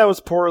feel like that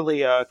was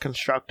poorly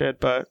constructed,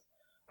 but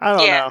I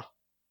don't know.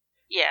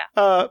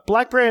 Yeah.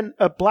 Black Band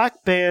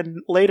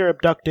later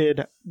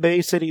abducted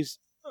Bay City's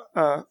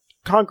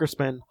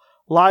congressman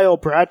Lyle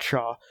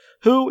Bradshaw,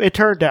 who, it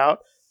turned out,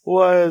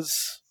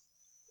 was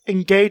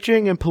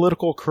engaging in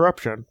political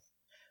corruption.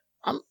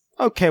 I'm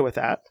okay with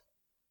that.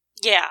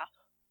 Yeah.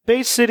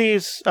 Bay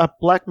City's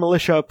black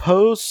militia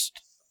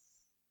opposed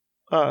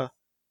the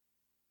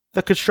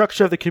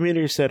construction of the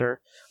community center,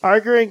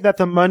 arguing that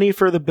the money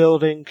for the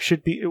building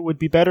would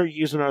be better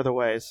used in other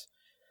ways.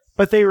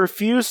 But they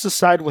refused to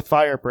side with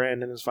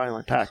Firebrand in his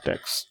violent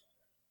tactics.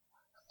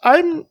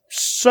 I'm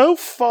so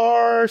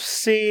far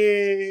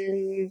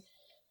seeing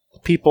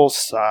people's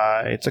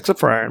sides, except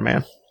for Iron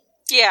Man.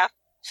 Yeah.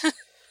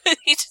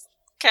 He just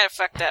kind of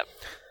fucked up.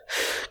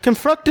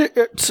 Confronted.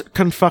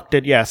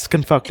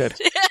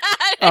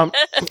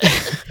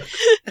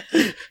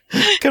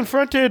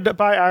 Confronted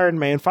by Iron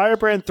Man,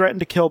 Firebrand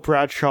threatened to kill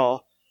Bradshaw,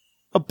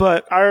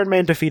 but Iron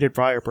Man defeated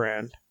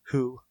Firebrand,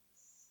 who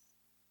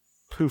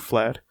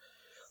fled.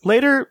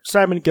 Later,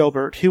 Simon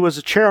Gilbert, who was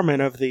a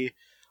chairman of the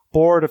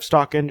board of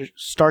Stark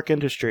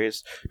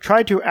Industries,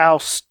 tried to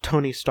oust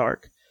Tony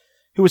Stark,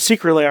 who was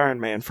secretly Iron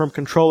Man, from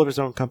control of his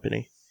own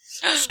company.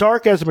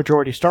 Stark, as a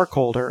majority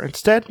Starkholder,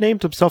 instead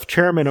named himself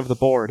chairman of the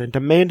board and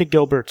demanded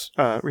Gilbert's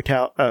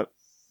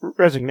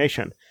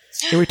resignation.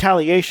 In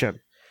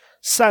retaliation,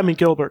 Simon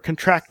Gilbert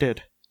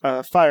contracted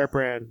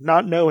Firebrand,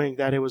 not knowing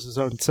that it was his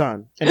own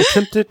son, and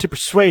attempted to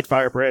persuade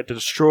Firebrand to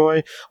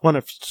destroy one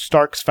of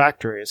Stark's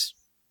factories.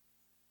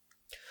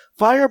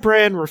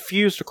 Firebrand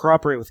refused to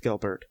cooperate with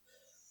Gilbert,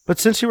 but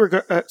since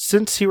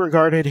he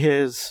regarded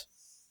his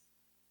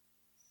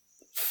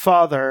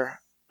father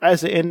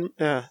as an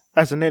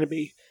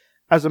enemy,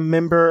 as a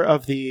member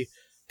of the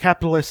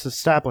capitalist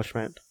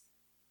establishment.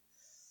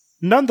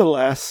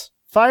 Nonetheless,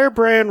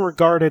 Firebrand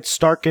regarded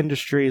Stark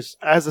Industries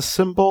as a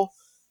symbol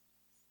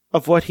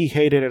of what he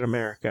hated in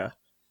America,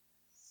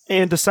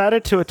 and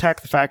decided to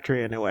attack the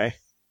factory anyway.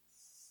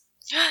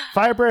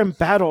 Firebrand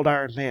battled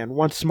Iron Man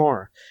once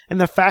more at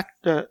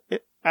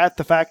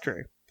the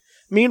factory.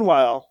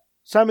 Meanwhile,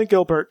 Simon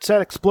Gilbert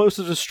set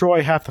explosives to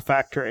destroy half the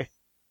factory,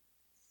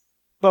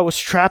 but was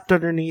trapped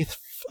underneath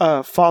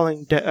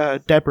falling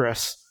debris.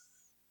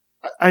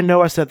 I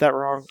know I said that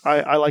wrong.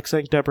 I like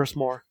saying debris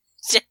more.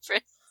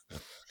 Debris.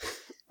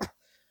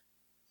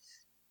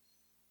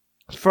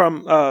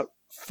 From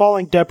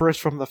falling debris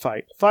from the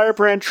fight.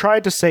 Firebrand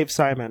tried to save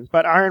Simon,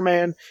 but Iron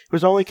Man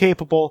was only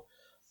capable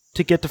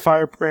to get to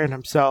Firebrand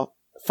himself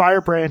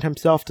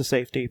to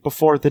safety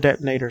before the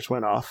detonators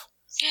went off.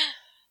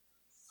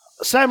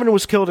 Simon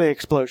was killed in the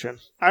explosion.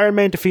 Iron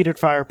Man defeated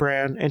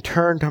Firebrand and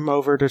turned him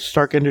over to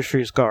Stark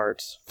Industries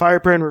guards.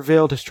 Firebrand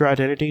revealed his true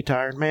identity to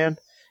Iron Man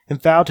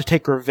and vowed to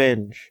take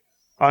revenge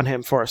on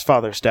him for his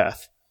father's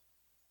death.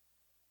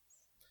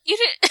 You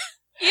didn't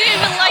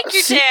even like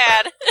your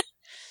dad.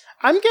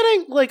 I'm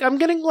getting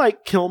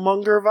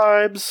Killmonger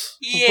vibes,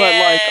 yeah.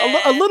 but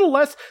like a little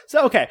less.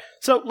 So okay,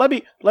 so let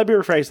me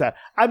rephrase that.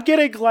 I'm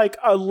getting like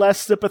a less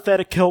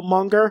sympathetic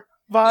Killmonger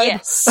vibe.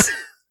 Yes,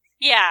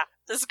 yeah,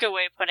 that's a good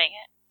way of putting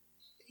it.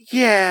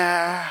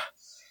 Yeah,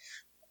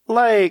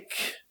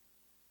 like,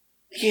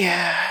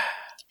 yeah.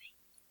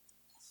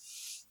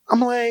 I'm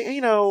like,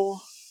 yeah,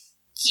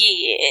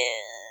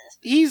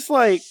 he's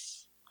like,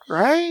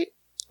 right,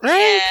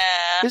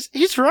 yeah,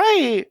 he's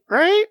right.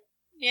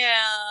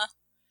 Yeah.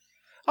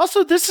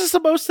 Also, this is the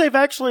most they've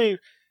actually,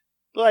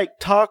 like,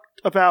 talked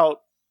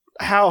about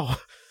how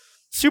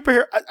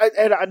superhero...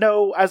 And I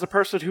know, as a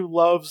person who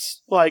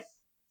loves, like,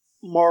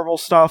 Marvel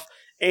stuff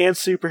and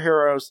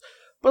superheroes,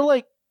 but,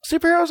 like,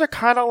 superheroes are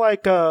kind of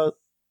like,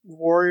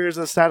 warriors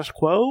of the status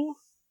quo.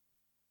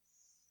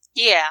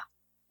 Yeah.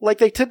 Like,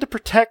 they tend to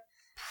protect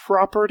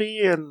property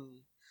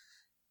and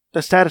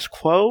the status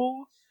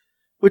quo,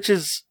 which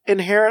is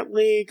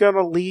inherently going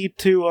to lead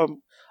to,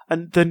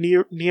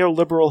 the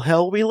neoliberal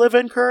hell we live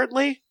in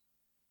currently.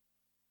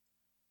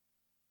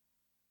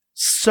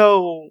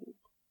 So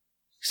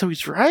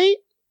he's right?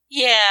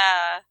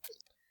 Yeah.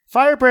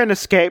 Firebrand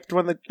escaped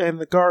from the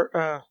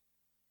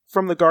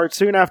guard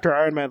soon after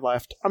Iron Man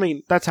left. I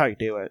mean, that's how you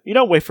do it. You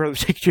don't wait for them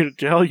to take you to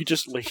jail, you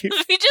just leave. you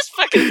just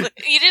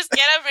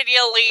get up and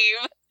you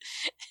leave.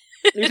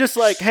 You're just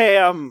like, hey,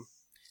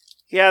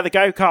 yeah, the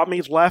guy who caught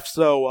me's left,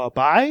 so,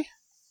 bye?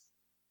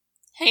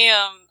 Hey,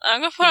 I'm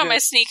gonna put on my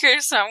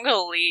sneakers, so I'm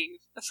gonna leave.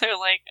 They're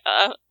like,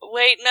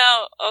 wait,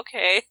 no,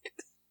 okay.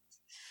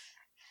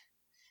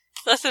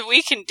 Nothing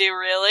we can do,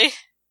 really.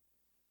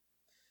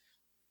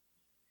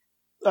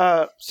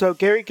 So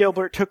Gary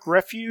Gilbert took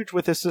refuge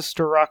with his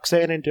sister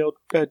Roxanne in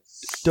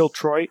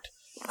Detroit.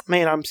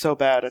 Man, I'm so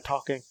bad at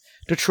talking.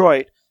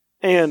 Detroit.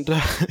 And,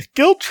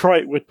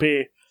 Giltroit would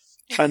be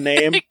a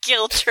name.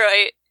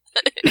 Giltroit.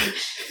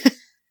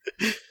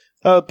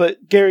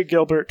 But Gary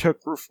Gilbert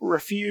took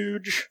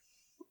refuge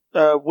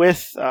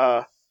with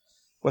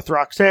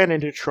Roxanne in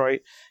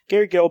Detroit.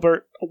 For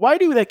Gilbert. Why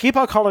do they keep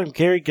on calling him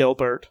Gary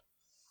Gilbert?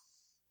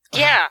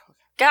 Yeah,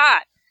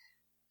 God.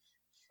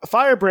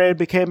 Firebrand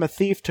became a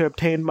thief to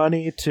obtain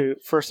money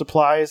for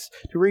supplies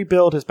to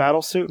rebuild his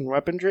battlesuit and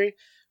weaponry.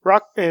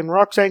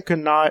 Roxanne could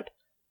not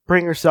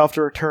bring herself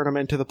to return him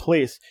into the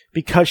police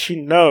because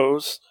she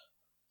knows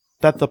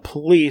that the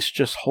police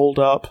just hold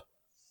up.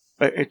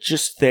 It's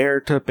just there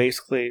to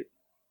basically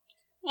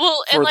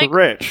for the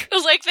rich. It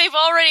was like they've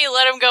already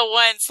let him go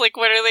once. Like,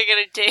 what are they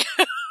gonna do?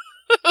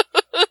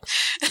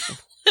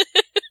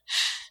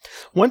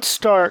 When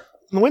Stark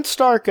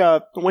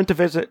went to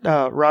visit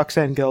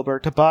Roxanne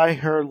Gilbert to buy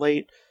her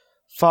late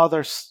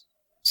father's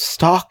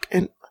stock,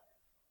 and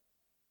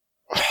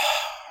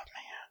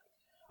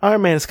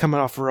Iron Man is coming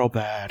off real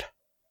bad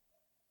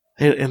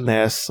in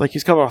this. Like,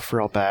 he's coming off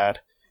real bad.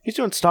 He's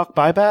doing stock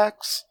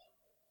buybacks.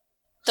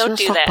 Don't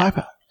do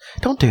that.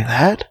 Don't do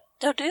that.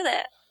 Don't do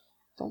that.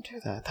 Don't do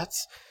that.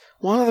 That's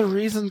one of the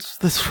reasons.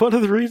 That's one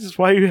of the reasons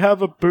why you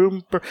have a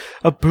boom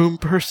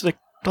burst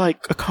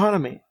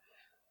economy.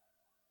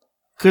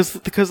 Because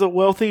the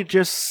wealthy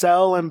just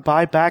sell and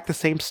buy back the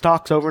same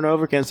stocks over and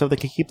over again so they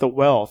can keep the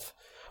wealth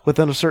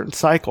within a certain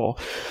cycle.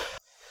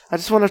 I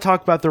just want to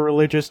talk about the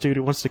religious dude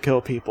who wants to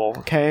kill people,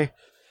 okay?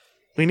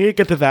 We need to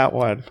get to that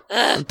one.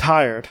 I'm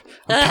tired.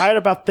 I'm tired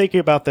about thinking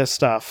about this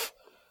stuff.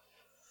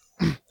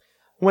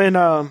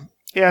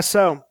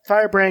 So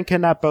Firebrand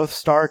kidnapped both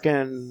Stark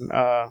and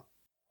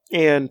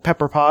and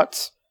Pepper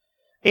Potts,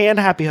 and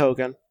Happy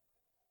Hogan.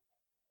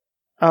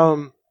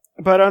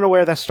 But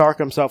unaware that Stark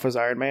himself was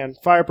Iron Man,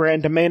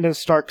 Firebrand demanded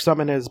Stark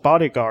summon his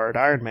bodyguard,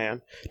 Iron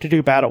Man, to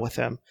do battle with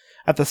him,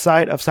 at the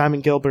site of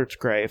Simon Gilbert's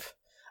grave.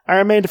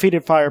 Iron Man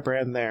defeated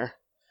Firebrand there,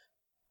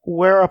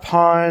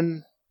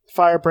 whereupon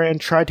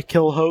Firebrand tried to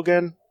kill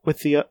Hogan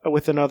with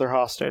another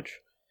hostage.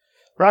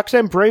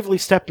 Roxanne bravely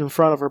stepped in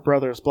front of her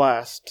brother's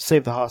blast to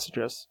save the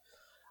hostages.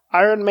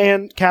 Iron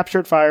Man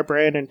captured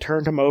Firebrand and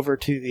turned him over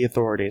to the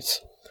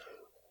authorities.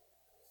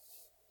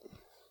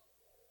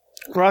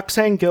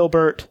 Roxanne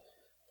Gilbert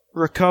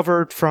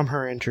recovered from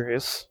her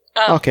injuries.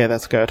 Oh. Okay,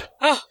 that's good.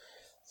 Oh.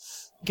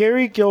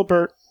 Gary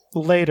Gilbert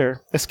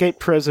later escaped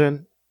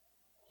prison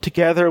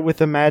together with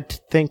the Mad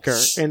Thinker,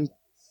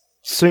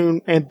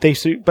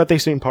 but they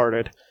soon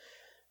parted.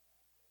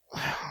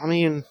 I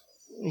mean,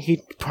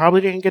 he probably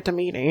didn't get to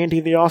meet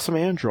Andy the Awesome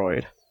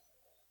Android.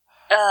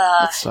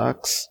 That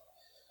sucks.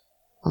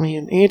 I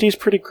mean, Andy's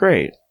pretty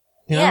great.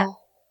 You know?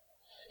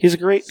 He's a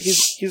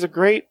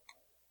great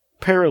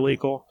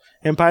paralegal.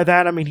 And by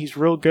that I mean he's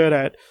real good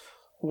at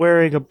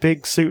wearing a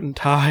big suit and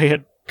tie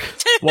and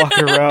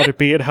walking around and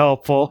being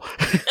helpful.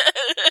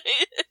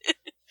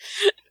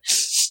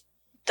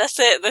 That's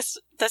it.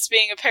 That's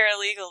being a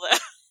paralegal, though.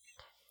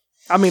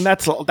 I mean,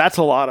 that's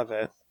a lot of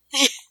it.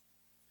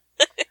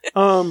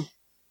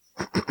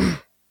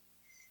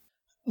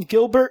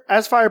 Gilbert,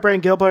 as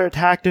Firebrand, Gilbert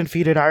attacked and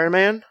defeated Iron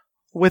Man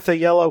with a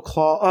yellow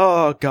claw.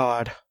 Oh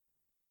god.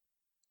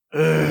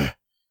 Ugh.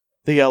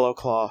 The yellow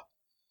claw.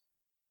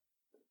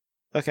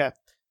 Okay.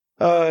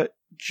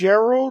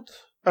 Gerald,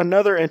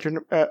 another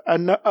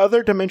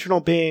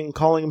dimensional being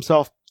calling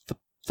himself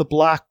the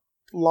Black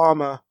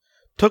Llama,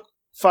 took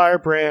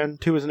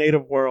Firebrand to his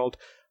native world.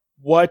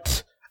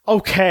 What?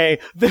 Okay,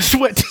 this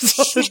went to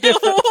something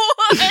different.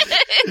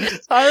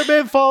 Iron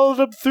Man followed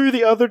him through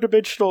the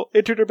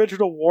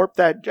interdimensional warp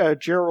that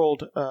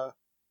Gerald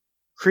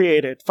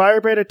created.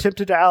 Firebrand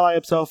attempted to ally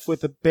himself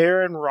with the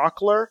Baron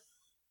Rockler,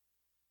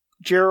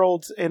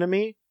 Gerald's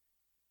enemy,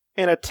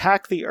 and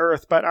attack the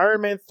Earth, but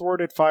Iron Man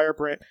thwarted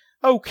Firebrand.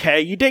 Okay,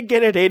 you didn't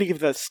get into any of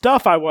the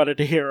stuff I wanted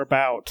to hear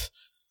about.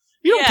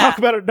 You don't talk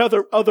about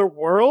another other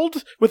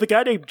world with a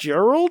guy named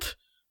Gerald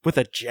with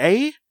a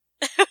J?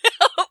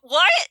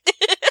 What?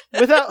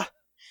 Without,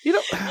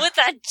 with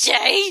a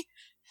J?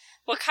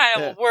 What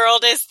kind of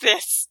world is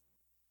this?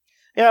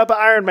 Yeah, but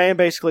Iron Man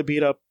basically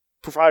beat up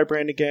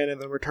Firebrand again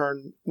and then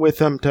returned with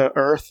him to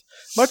Earth.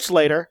 Much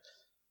later,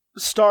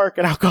 Stark,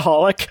 an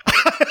alcoholic.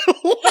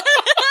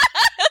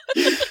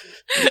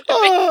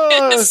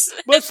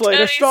 Much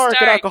later, Stark,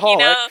 an alcoholic.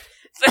 You know,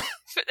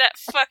 that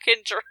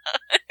fucking drug.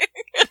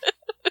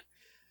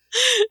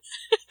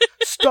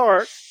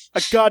 Stark,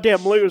 a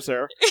goddamn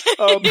loser.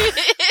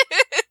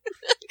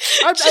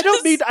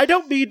 I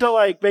don't mean to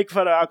like make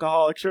fun of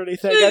alcoholics or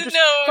anything. I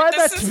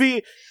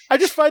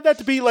just find that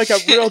to be like a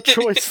real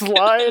choice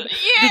line.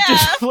 Yeah, to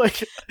just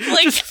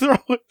just throw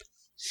it.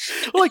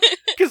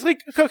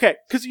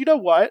 Because you know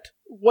what?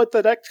 What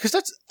the next? Because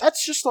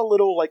that's just a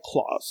little like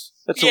clause.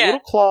 That's a little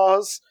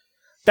clause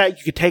that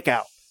you could take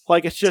out.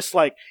 Like it's just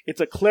like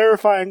it's a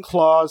clarifying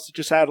clause to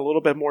just add a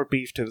little bit more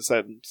beef to the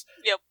sentence.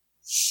 Yep.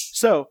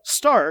 So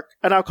Stark,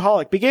 an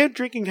alcoholic, began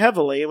drinking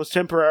heavily and was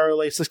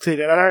temporarily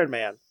succeeded at Iron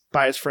Man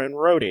by his friend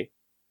Rhodey.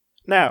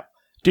 Now,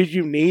 did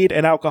you need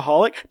an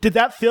alcoholic? Did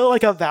that feel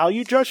like a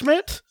value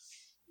judgment?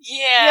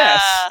 Yeah.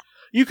 Yes.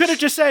 You could have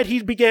just said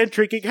he began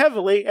drinking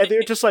heavily, and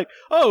they're just like,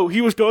 oh,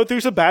 he was going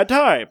through some bad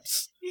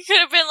times. You could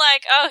have been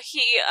like, oh,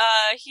 he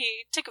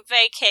took a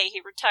vacay,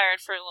 he retired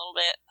for a little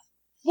bit.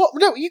 Well,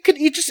 no, you could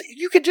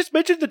just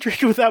mention the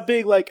drinking without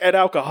being like an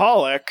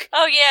alcoholic.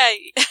 Oh yeah.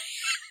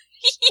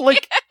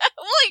 Like,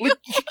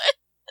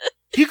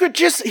 he could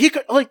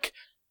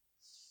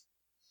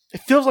it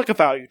feels like a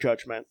value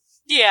judgment.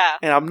 Yeah.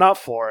 And I'm not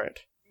for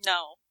it.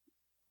 No.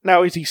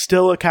 Now, is he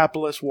still a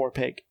capitalist war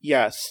pig?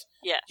 Yes.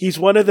 Yes. He's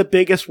one of the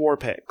biggest war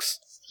pigs.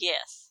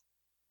 Yes.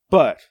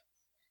 But,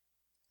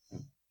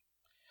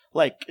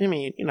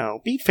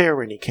 be fair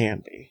when you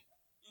can be.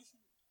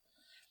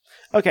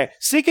 Okay,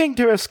 seeking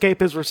to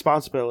escape his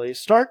responsibilities,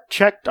 Stark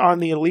checked on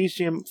the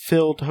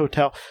Elysium-filled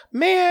hotel.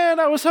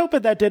 Man, I was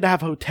hoping that didn't have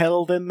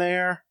hotel in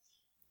there.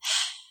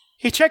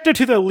 He checked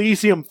into the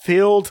Elysium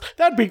Field.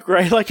 That'd be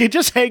great. Like, he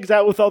just hangs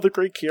out with all the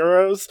Greek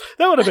heroes.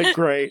 That would have been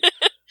great.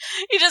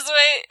 He just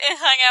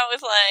hung out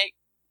with, like,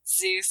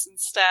 Zeus and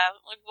stuff.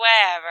 Like,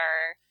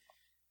 whatever.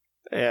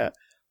 Yeah.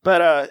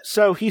 But,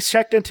 so he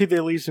checked into the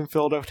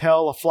Elysium-filled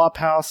hotel, a flop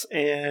house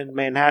in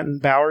Manhattan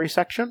Bowery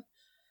section.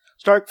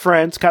 Stark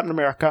friends, Captain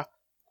America.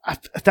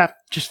 That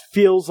just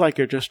feels like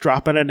you're just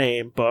dropping a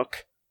name,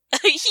 Book.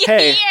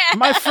 Hey,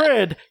 my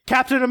friend,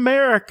 Captain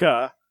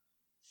America.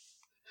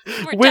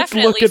 We're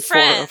definitely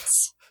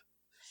friends.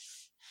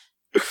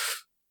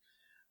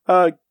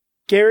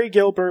 Gary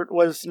Gilbert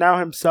was now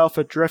himself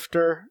a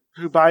drifter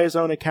who, by his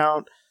own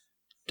account,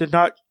 did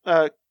not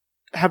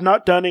have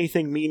not done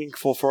anything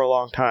meaningful for a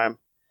long time.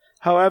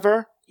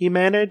 However, he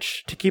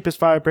managed to keep his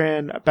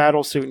Firebrand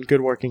battle suit in good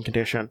working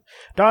condition.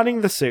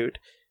 Donning the suit,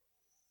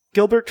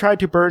 Gilbert tried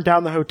to burn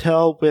down the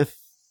hotel with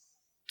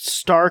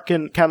Stark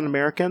and Captain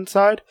America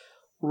inside.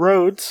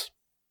 Rhodes,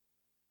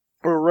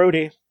 or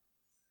Rhodey,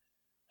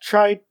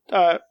 tried,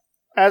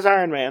 as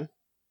Iron Man,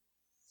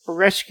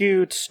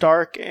 rescued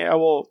Stark,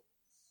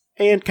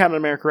 and Captain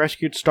America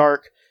rescued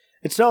Stark,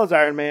 and still as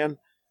Iron Man.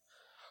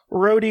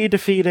 Rhodey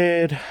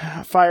defeated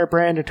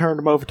Firebrand and turned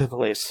him over to the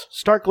police.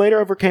 Stark later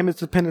overcame his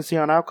dependency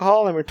on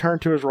alcohol and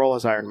returned to his role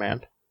as Iron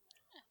Man.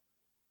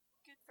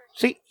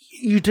 See,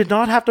 you did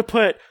not have to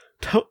put...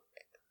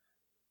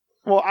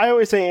 I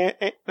always say,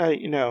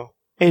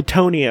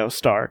 Antonio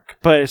Stark,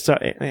 but it's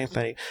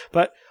Anthony.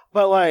 But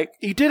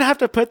you didn't have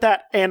to put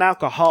that an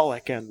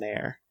alcoholic in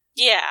there.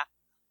 Yeah.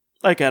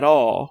 At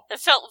all. It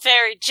felt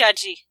very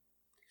judgy.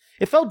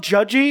 It felt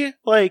judgy,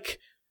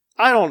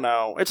 I don't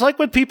know. It's like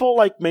when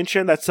people,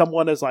 mention that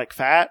someone is,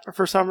 fat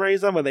for some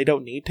reason when they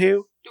don't need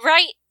to.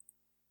 Right?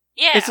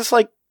 Yeah. It's just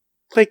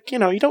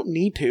you don't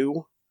need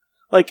to.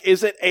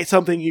 Is it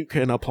something you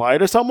can apply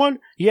to someone?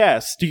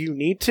 Yes. Do you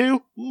need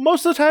to?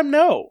 Most of the time,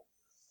 no.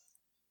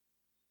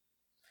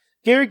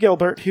 Gary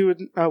Gilbert,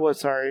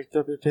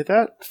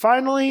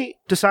 finally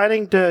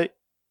deciding to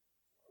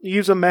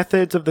use the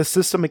methods of the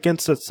system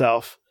against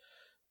itself.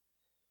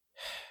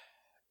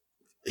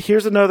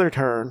 Here's another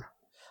turn.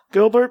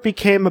 Gilbert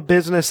became a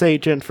business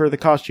agent for the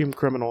costume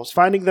criminals,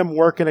 finding them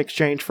work in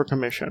exchange for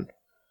commission.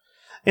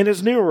 In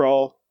his new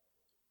role,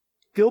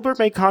 Gilbert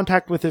made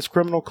contact with his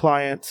criminal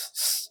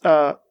clients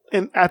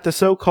at the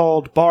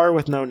so-called Bar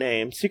with No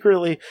Name,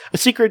 a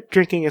secret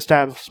drinking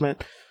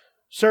establishment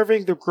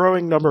serving the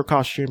growing number of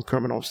costume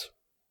criminals.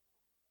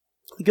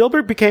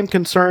 Gilbert became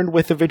concerned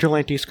with the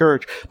vigilante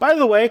Scourge. By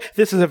the way,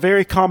 this is a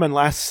very common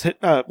last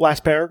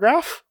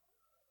paragraph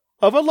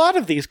of a lot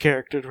of these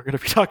characters we're going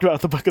to be talking about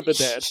in the Book of the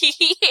Dead.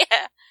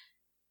 Yeah.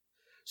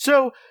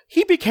 So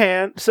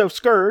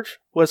Scourge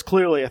was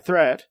clearly a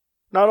threat,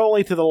 not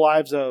only to the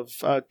lives of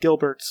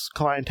Gilbert's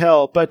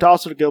clientele, but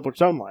also to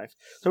Gilbert's own life.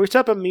 So we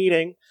set up a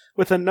meeting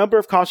with a number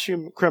of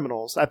costume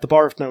criminals at the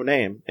Bar with No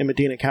Name in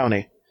Medina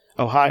County,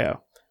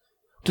 Ohio,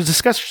 to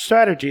discuss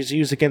strategies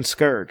used against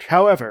Scourge.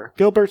 However,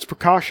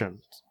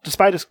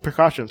 despite his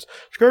precautions,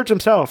 Scourge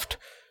himself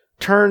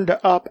turned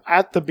up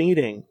at the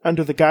meeting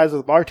under the guise of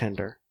the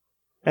bartender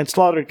and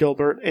slaughtered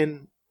Gilbert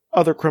and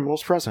other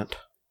criminals present.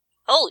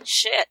 Holy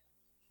shit.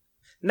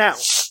 Now,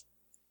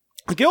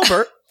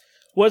 Gilbert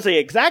was the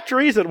exact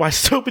reason why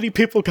so many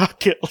people got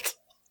killed.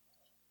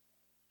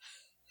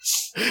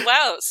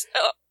 Wow.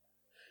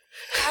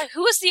 God,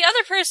 who was the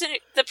other person?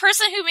 The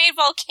person who made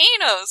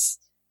volcanoes.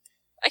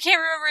 I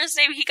can't remember his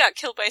name. He got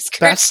killed by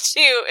Scourge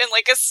too, in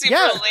a super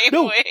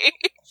lame way.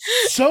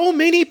 So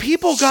many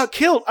people got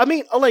killed. I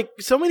mean,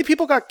 so many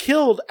people got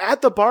killed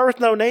at the Bar with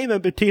No Name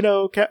in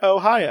Medina,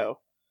 Ohio.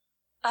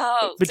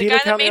 Oh, Medina the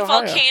guy County, that made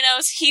Ohio.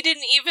 volcanoes, he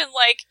didn't even,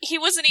 he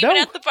wasn't even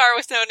at the Bar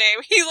with No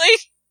Name.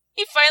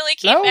 He finally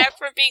came back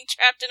from being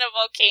trapped in a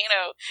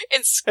volcano,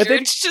 and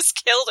Scourge just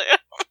killed him.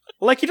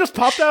 He just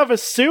popped out of a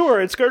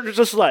sewer, and Scourge was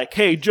just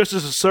hey,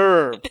 justice is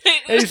served.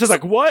 And he's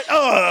just what?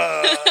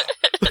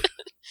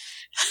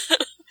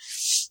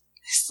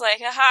 It's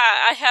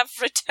aha, I have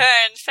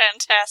returned,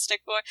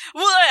 Fantastic Boy.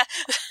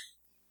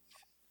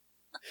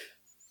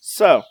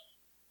 So,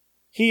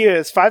 he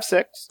is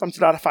 5'6". I'm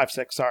not a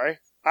 5'6", sorry.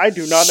 I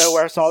do not know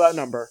where I saw that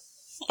number.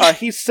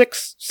 He's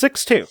 6'2".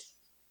 6'2".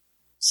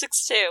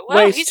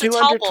 Wow, he's a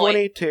tall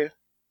boy. Yeah,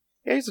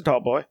 he's a tall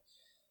boy.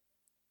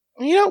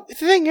 The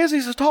thing is,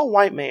 he's a tall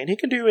white man. He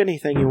can do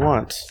anything he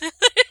wants.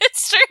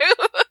 It's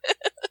true.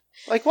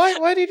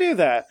 Why do you do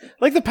that?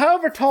 The power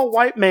of a tall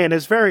white man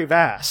is very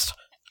vast.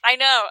 I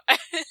know. I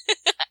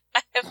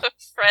have a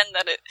friend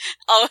that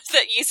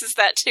uses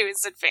that to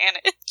his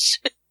advantage.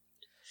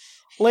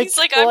 He's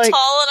I'm tall and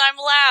I'm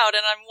loud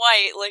and I'm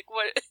white.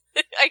 What?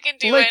 I can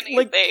do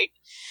anything.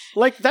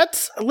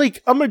 That's a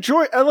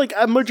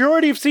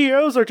majority of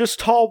CEOs are just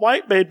tall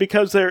white men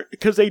because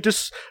they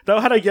just know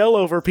how to yell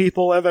over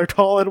people and they're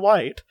tall and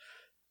white.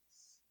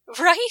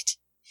 Right?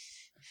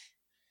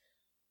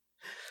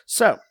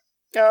 So,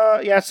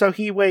 so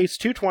he weighs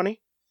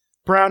 220,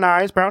 brown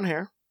eyes, brown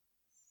hair.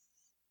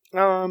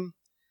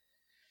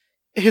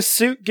 His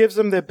suit gives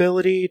him the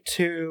ability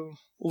to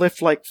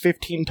lift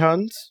 15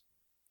 tons.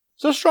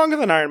 So stronger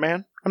than Iron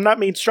Man.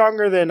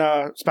 Stronger than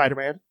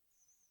Spider-Man.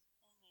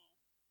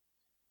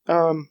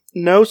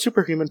 No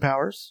superhuman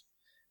powers.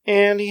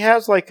 And he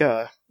has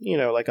a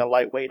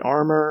lightweight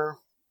armor,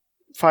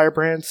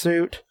 Firebrand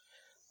suit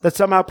that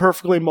somehow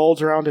perfectly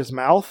molds around his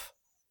mouth.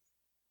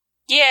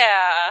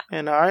 Yeah.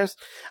 And eyes.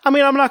 I'm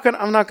not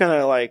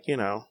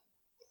gonna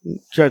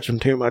judge him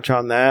too much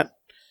on that.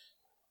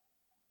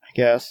 I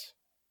guess.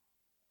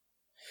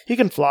 He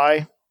can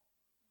fly.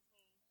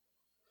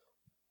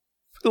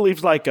 It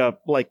leaves a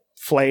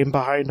flame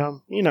behind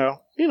him.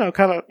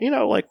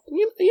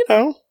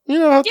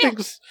 How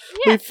things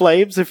leave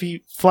flames if you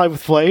fly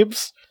with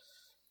flames.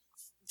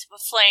 A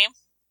flame.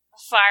 A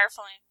fire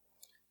flame.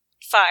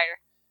 Fire.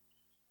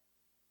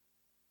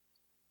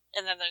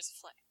 And then there's a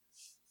flame.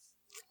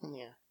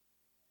 Yeah.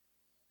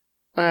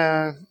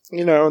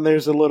 And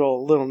there's a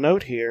little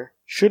note here.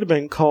 should have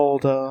been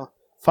called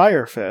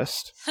Fire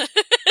Fist.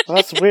 Well,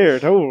 that's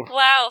weird. Oh,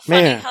 wow,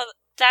 funny man. how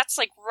that's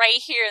like right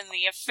here in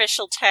the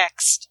official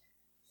text.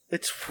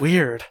 It's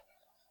weird.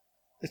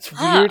 It's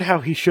weird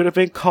how he should have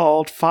been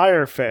called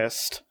Fire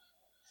Fist.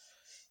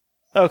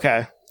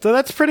 Okay, so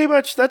that's pretty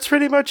much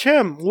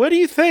him. What do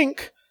you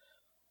think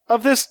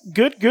of this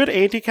good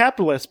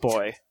anti-capitalist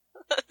boy?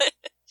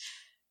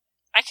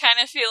 I kind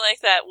of feel like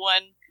that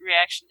one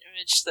reaction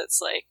image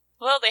that's like,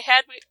 well, I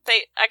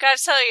gotta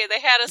tell you, they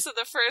had us in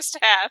the first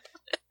half.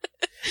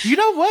 You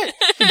know what?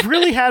 It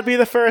really had me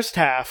the first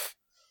half.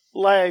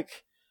 Like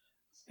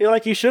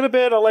he should have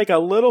been a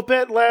little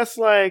bit less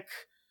like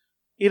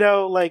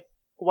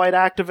white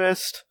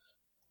activist.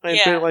 And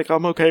Yeah. been like,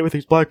 I'm okay with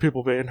these black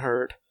people being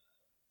hurt.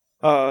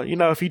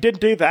 If he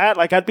didn't do that,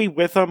 I'd be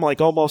with him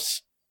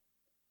almost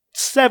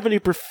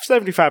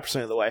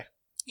 75% of the way.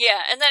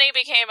 Yeah, and then he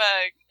became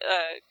a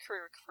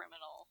career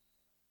criminal.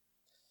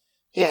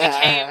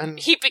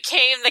 He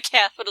became the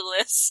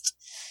capitalist.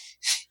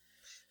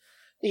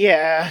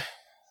 Yeah.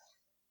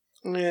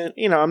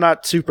 I'm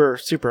not super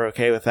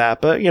okay with that,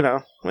 but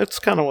it's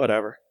kind of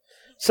whatever.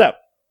 So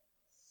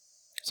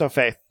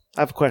Faith,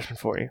 I have a question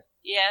for you.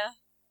 Yeah.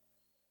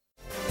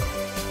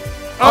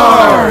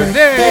 Are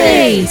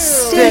they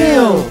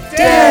still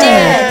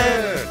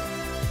dead?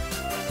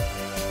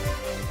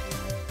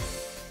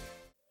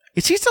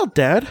 Is he still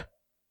dead?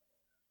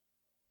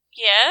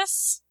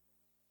 Yes?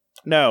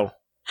 No.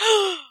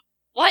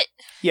 What?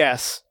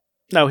 Yes.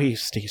 No,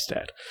 he's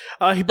dead.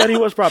 But he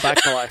was brought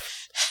back to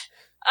life.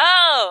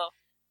 Oh!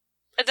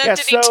 And then Yeah,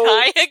 did he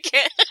die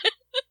again?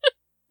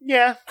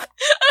 Yeah.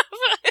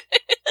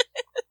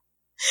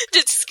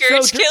 Did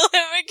Scourge So kill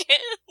him again?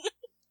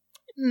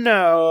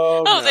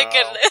 No. Oh, thank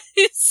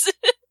goodness.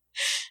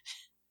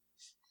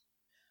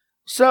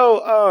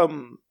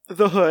 So,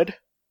 the Hood,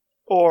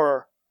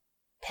 or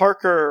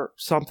Parker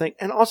something,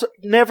 and also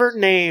never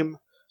name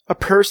a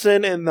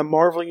person in the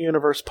Marvel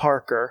Universe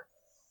Parker.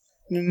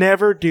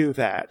 Never do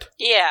that.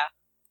 Yeah.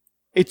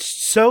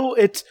 It's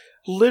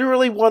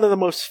literally one of the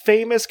most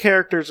famous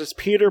characters is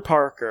Peter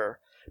Parker.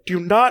 Do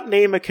not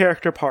name a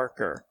character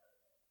Parker.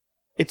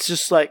 It's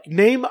just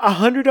name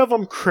 100 of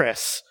them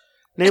Chris.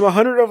 Name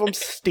 100 of them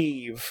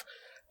Steve.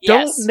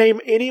 Yes. Don't name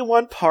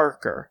anyone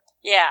Parker.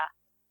 Yeah.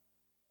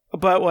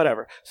 But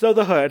whatever. So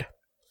the Hood,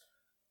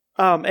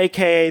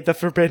 aka the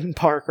Forbidden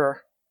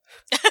Parker,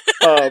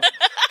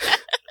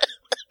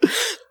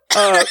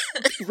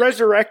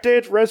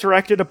 resurrected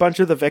a bunch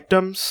of the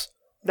victims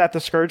that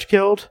the Scourge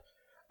killed,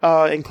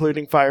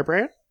 including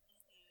Firebrand.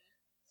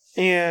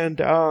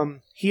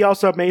 And he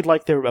also made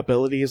their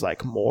abilities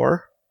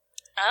more.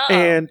 Oh.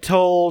 And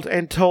told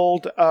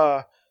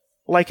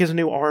his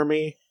new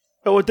army.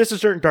 Oh, this is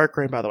during Dark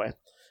Reign, by the way.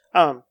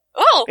 Oh!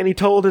 And he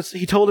told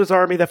his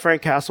army that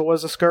Frank Castle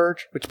was a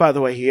Scourge, which by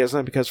the way he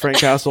isn't, because Frank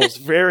Castle is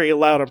very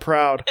loud and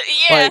proud.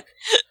 Yeah.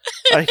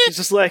 He's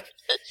just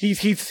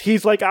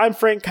he's like, I'm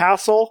Frank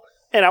Castle,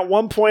 and at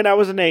one point I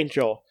was an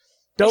angel.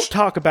 Don't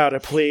talk about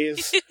it,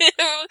 please.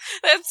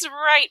 That's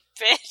right,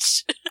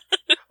 bitch.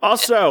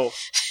 Also,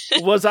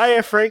 was I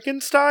a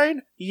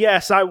Frankenstein?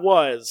 Yes, I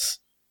was.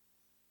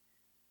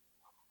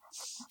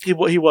 He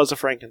was a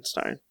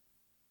Frankenstein.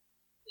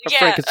 A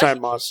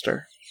Frankenstein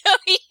monster. Oh,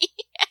 yeah.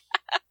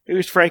 It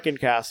was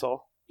Frankencastle.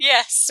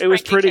 Yes. It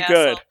was pretty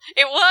good.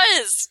 It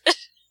was.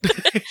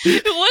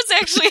 It was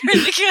actually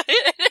really good.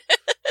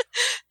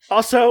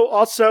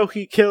 Also,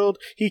 he killed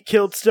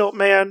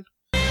Stiltman.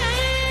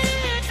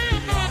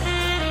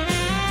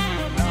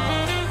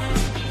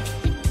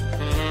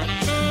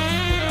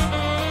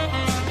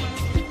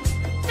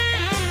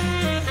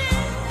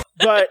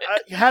 But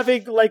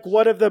having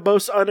one of the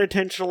most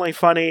unintentionally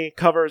funny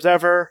covers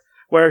ever,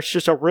 where it's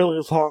just a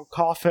really long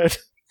coffin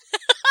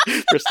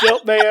for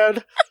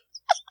Stiltman.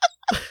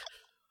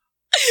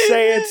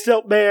 Saying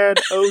Stiltman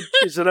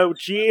is an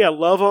OG, I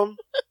love him.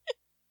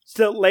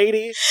 Stilt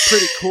Lady,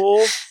 pretty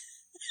cool.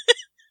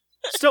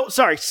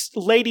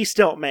 Lady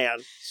Stiltman.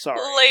 Sorry,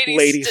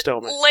 Lady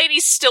Stiltman. Lady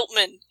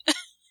Stiltman.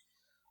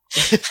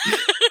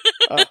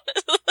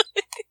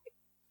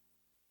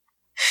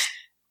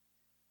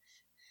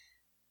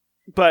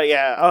 But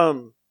yeah,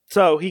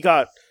 so he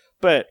got,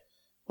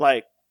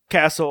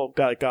 Castle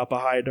got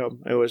behind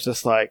him. It was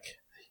just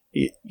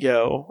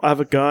yo, I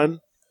have a gun,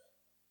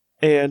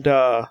 and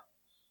I'm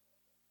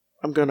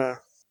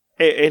gonna,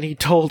 and he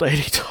told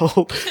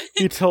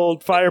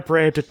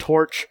Firebrand to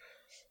torch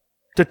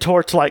a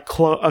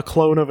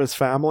clone of his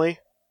family.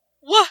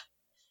 What?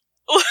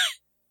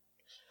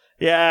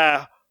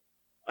 Yeah,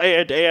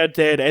 and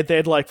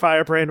then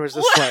Firebrand was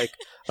just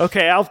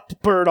okay, I'll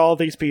burn all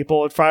these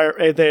people, and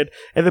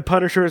the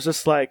Punisher is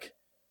just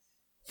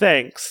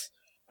thanks.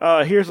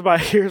 Here's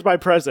my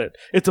present.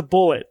 It's a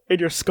bullet in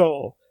your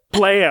skull.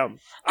 Blam!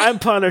 I'm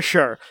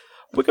Punisher.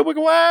 Wicka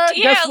wicka what?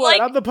 Yeah, guess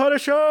what? I'm the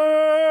Punisher.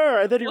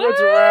 And then he runs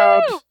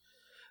around,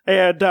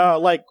 and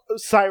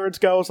sirens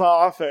goes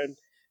off, and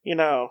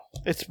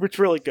it's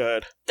really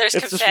good. There's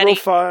it's confetti. just real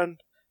fun.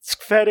 It's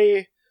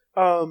confetti.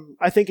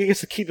 I think he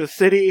gets the key to the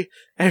city,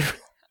 and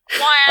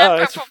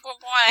it's-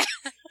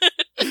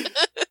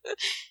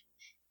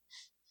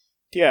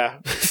 Yeah.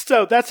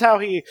 So that's how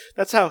he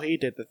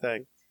did the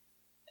thing.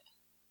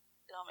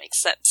 It all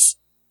makes sense.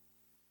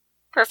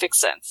 Perfect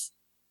sense.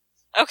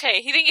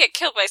 Okay, he didn't get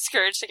killed by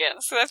Scourge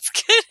again, so that's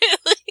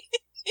good.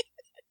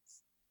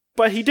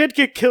 But he did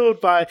get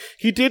killed by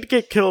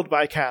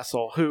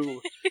Castle,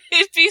 who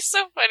It'd be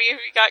so funny if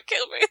he got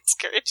killed by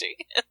Scourge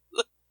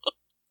again.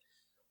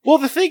 well,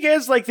 the thing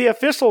is, like, the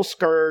official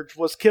Scourge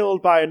was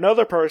killed by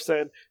another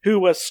person who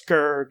was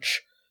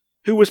Scourge,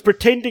 who was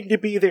pretending to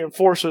be the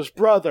Enforcer's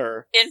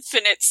brother.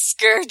 Infinite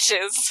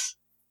Scourges.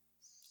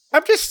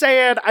 I'm just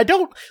saying, I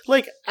don't,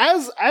 like,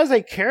 as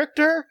a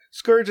character,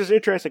 Scourge is an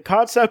interesting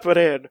concept, but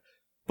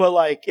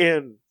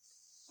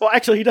well,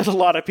 actually, he does a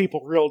lot of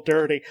people real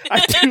dirty. I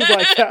do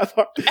like that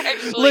part.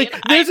 Actually,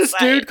 Like, there's this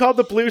dude called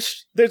the Blue,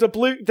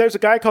 there's a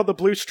guy called the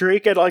Blue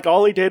Streak, and, like,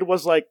 all he did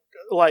was, like,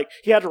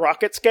 he had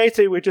rocket skates,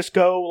 and he would just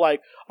go,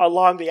 like,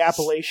 along the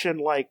Appalachian,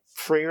 like,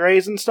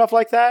 freeways and stuff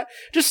like that,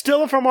 just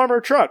stealing from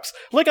armored trucks.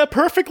 Like, a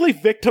perfectly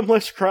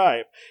victimless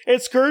crime.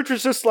 And Scourge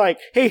was just like,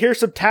 hey,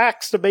 here's some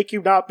tax to make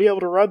you not be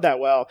able to run that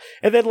well.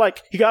 And then,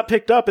 like, he got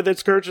picked up, and then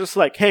Scourge was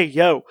like, hey,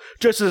 yo,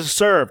 justice is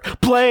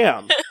served.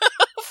 Blam!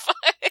 Fuck.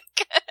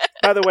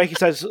 By the way, he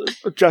says,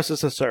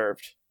 justice is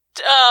served.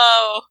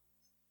 Oh.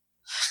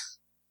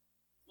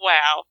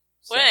 Wow.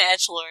 What an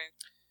edgelord.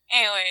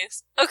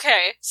 Anyways,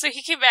 okay, so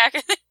he came back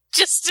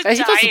just to And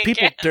die he does the again.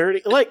 people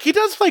dirty. Like, he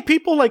does, like,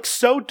 people, like,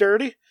 so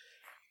dirty.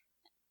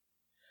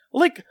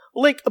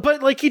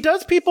 But he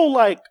does people,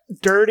 like,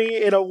 dirty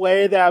in a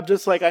way that I'm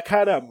just, like, I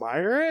kind of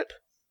admire it.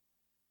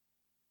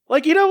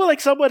 Like, you know,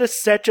 like, someone is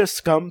such a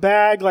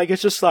scumbag, like,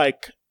 it's just,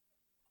 like,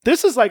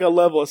 this is, like, a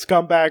level of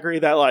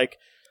scumbaggery that, like,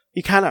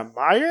 you kind of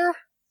admire?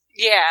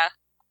 Yeah.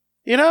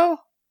 You know?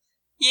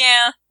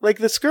 Yeah. Like,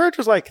 the Scourge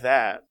was like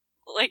that.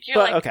 Like, you're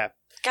But, like, okay.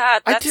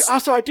 God,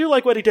 that's... I do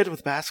like what he did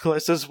with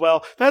Basilisk as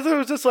well. Basilisk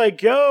was just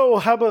like, yo,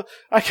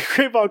 I can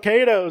create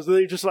volcanoes, and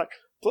then he just, like,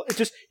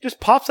 it just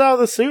pops out of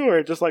the sewer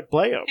and just, like,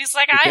 blam. He's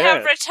like, You're I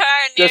have dead.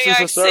 returned New Justice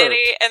York is served.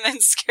 City, and then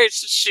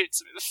Scourge just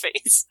shoots him in the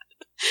face.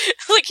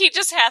 Like, he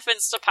just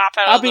happens to pop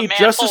out of the manhole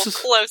Justice is...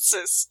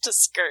 closest to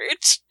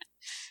Scourge.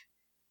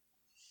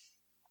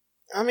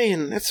 I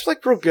mean, it's,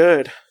 like, real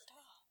good.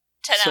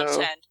 10 out of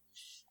 10.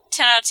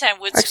 10 out of 10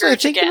 with Actually, Scourge I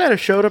think again. he might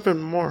have showed up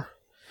in more.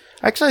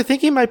 Actually, I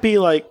think he might be,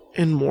 like,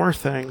 in more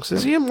things.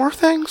 Is he in more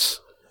things?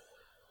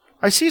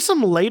 I see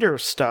some later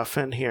stuff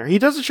in here. He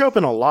doesn't show up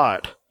in a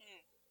lot.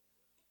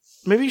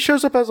 Maybe he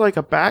shows up as, like,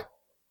 a back...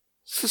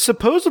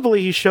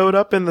 Supposedly, he showed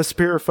up in the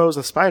Spear of Foes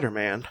of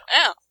Spider-Man.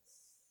 Oh.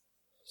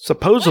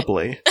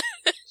 Supposedly.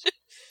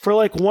 For,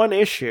 like, one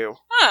issue.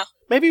 Huh.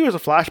 Maybe it was a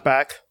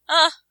flashback.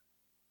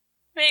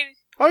 Maybe.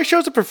 Oh, he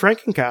shows up in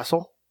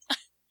Frankencastle.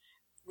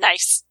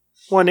 Nice.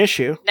 One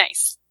issue.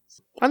 Nice.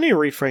 I need to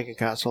read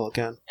Frankencastle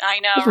again. I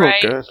know, It's real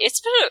right? good.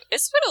 It's been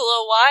a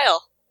little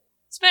while.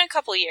 It's been a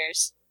couple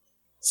years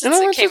since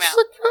You know, it came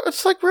out.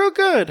 It's like real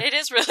good. It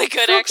is really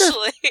good, real good.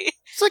 actually.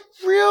 It's like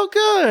real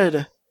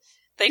good.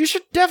 You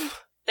should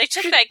They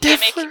took should that gimmick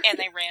definitely- and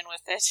they ran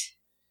with it.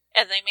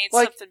 And they made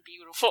Like- something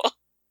beautiful.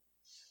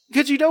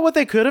 Because you know what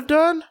they could have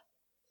done?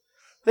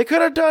 They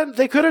could have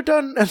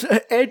done an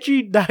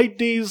edgy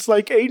 90s,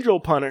 like, Angel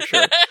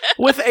Punisher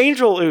with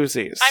Angel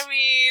Uzis. I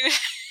mean...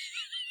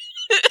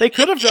 They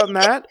could have done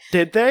that,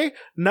 did they?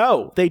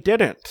 No, they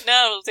didn't.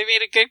 No, they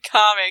made a good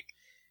comic.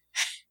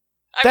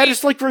 That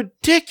is, like,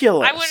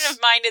 ridiculous. I wouldn't have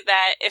minded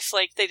that if,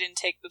 like, they didn't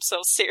take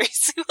themselves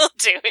seriously while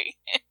doing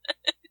it.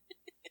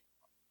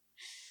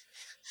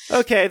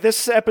 Okay,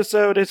 this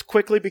episode is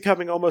quickly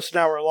becoming almost an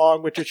hour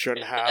long, which it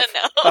shouldn't have.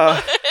 No.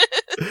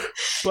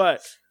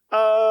 But,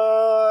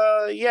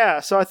 yeah,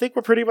 so I think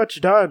we're pretty much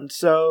done,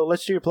 so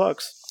let's do your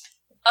plugs.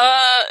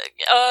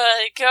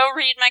 Go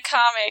read my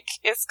comic.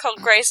 It's called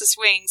Grace's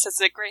Wings.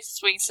 It's at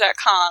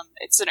graceswings.com.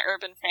 It's an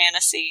urban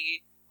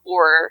fantasy,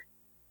 or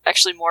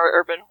actually more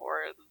urban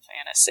horror than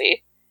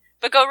fantasy.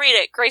 But go read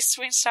it,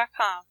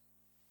 graceswings.com.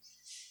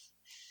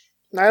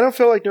 I don't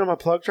feel like doing my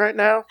plugs right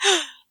now.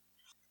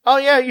 Oh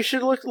yeah, you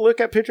should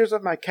look at pictures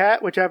of my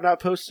cat, which I have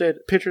not posted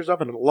pictures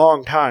of in a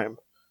long time.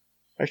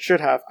 I should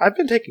have. I've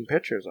been taking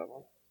pictures of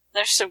them.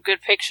 There's some good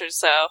pictures,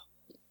 though.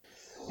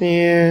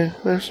 Yeah,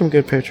 there's some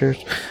good pictures.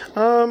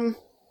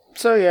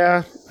 So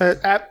yeah,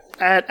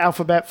 at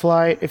Alphabet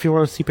Flight, if you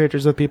want to see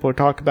pictures that people are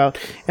talking about,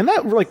 and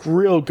that like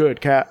real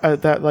good cat,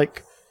 that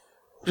like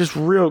just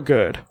real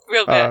good,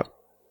 Real good.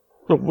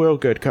 real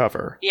good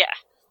cover. Yeah.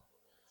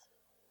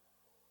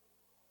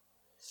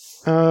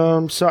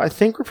 So I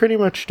think we're pretty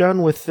much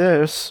done with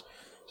this.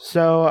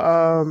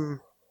 So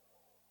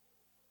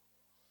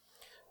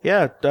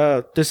yeah,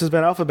 this has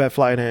been Alphabet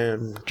Flight,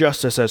 and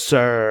justice has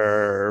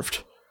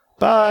served.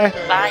 Bye.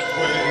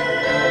 Bye.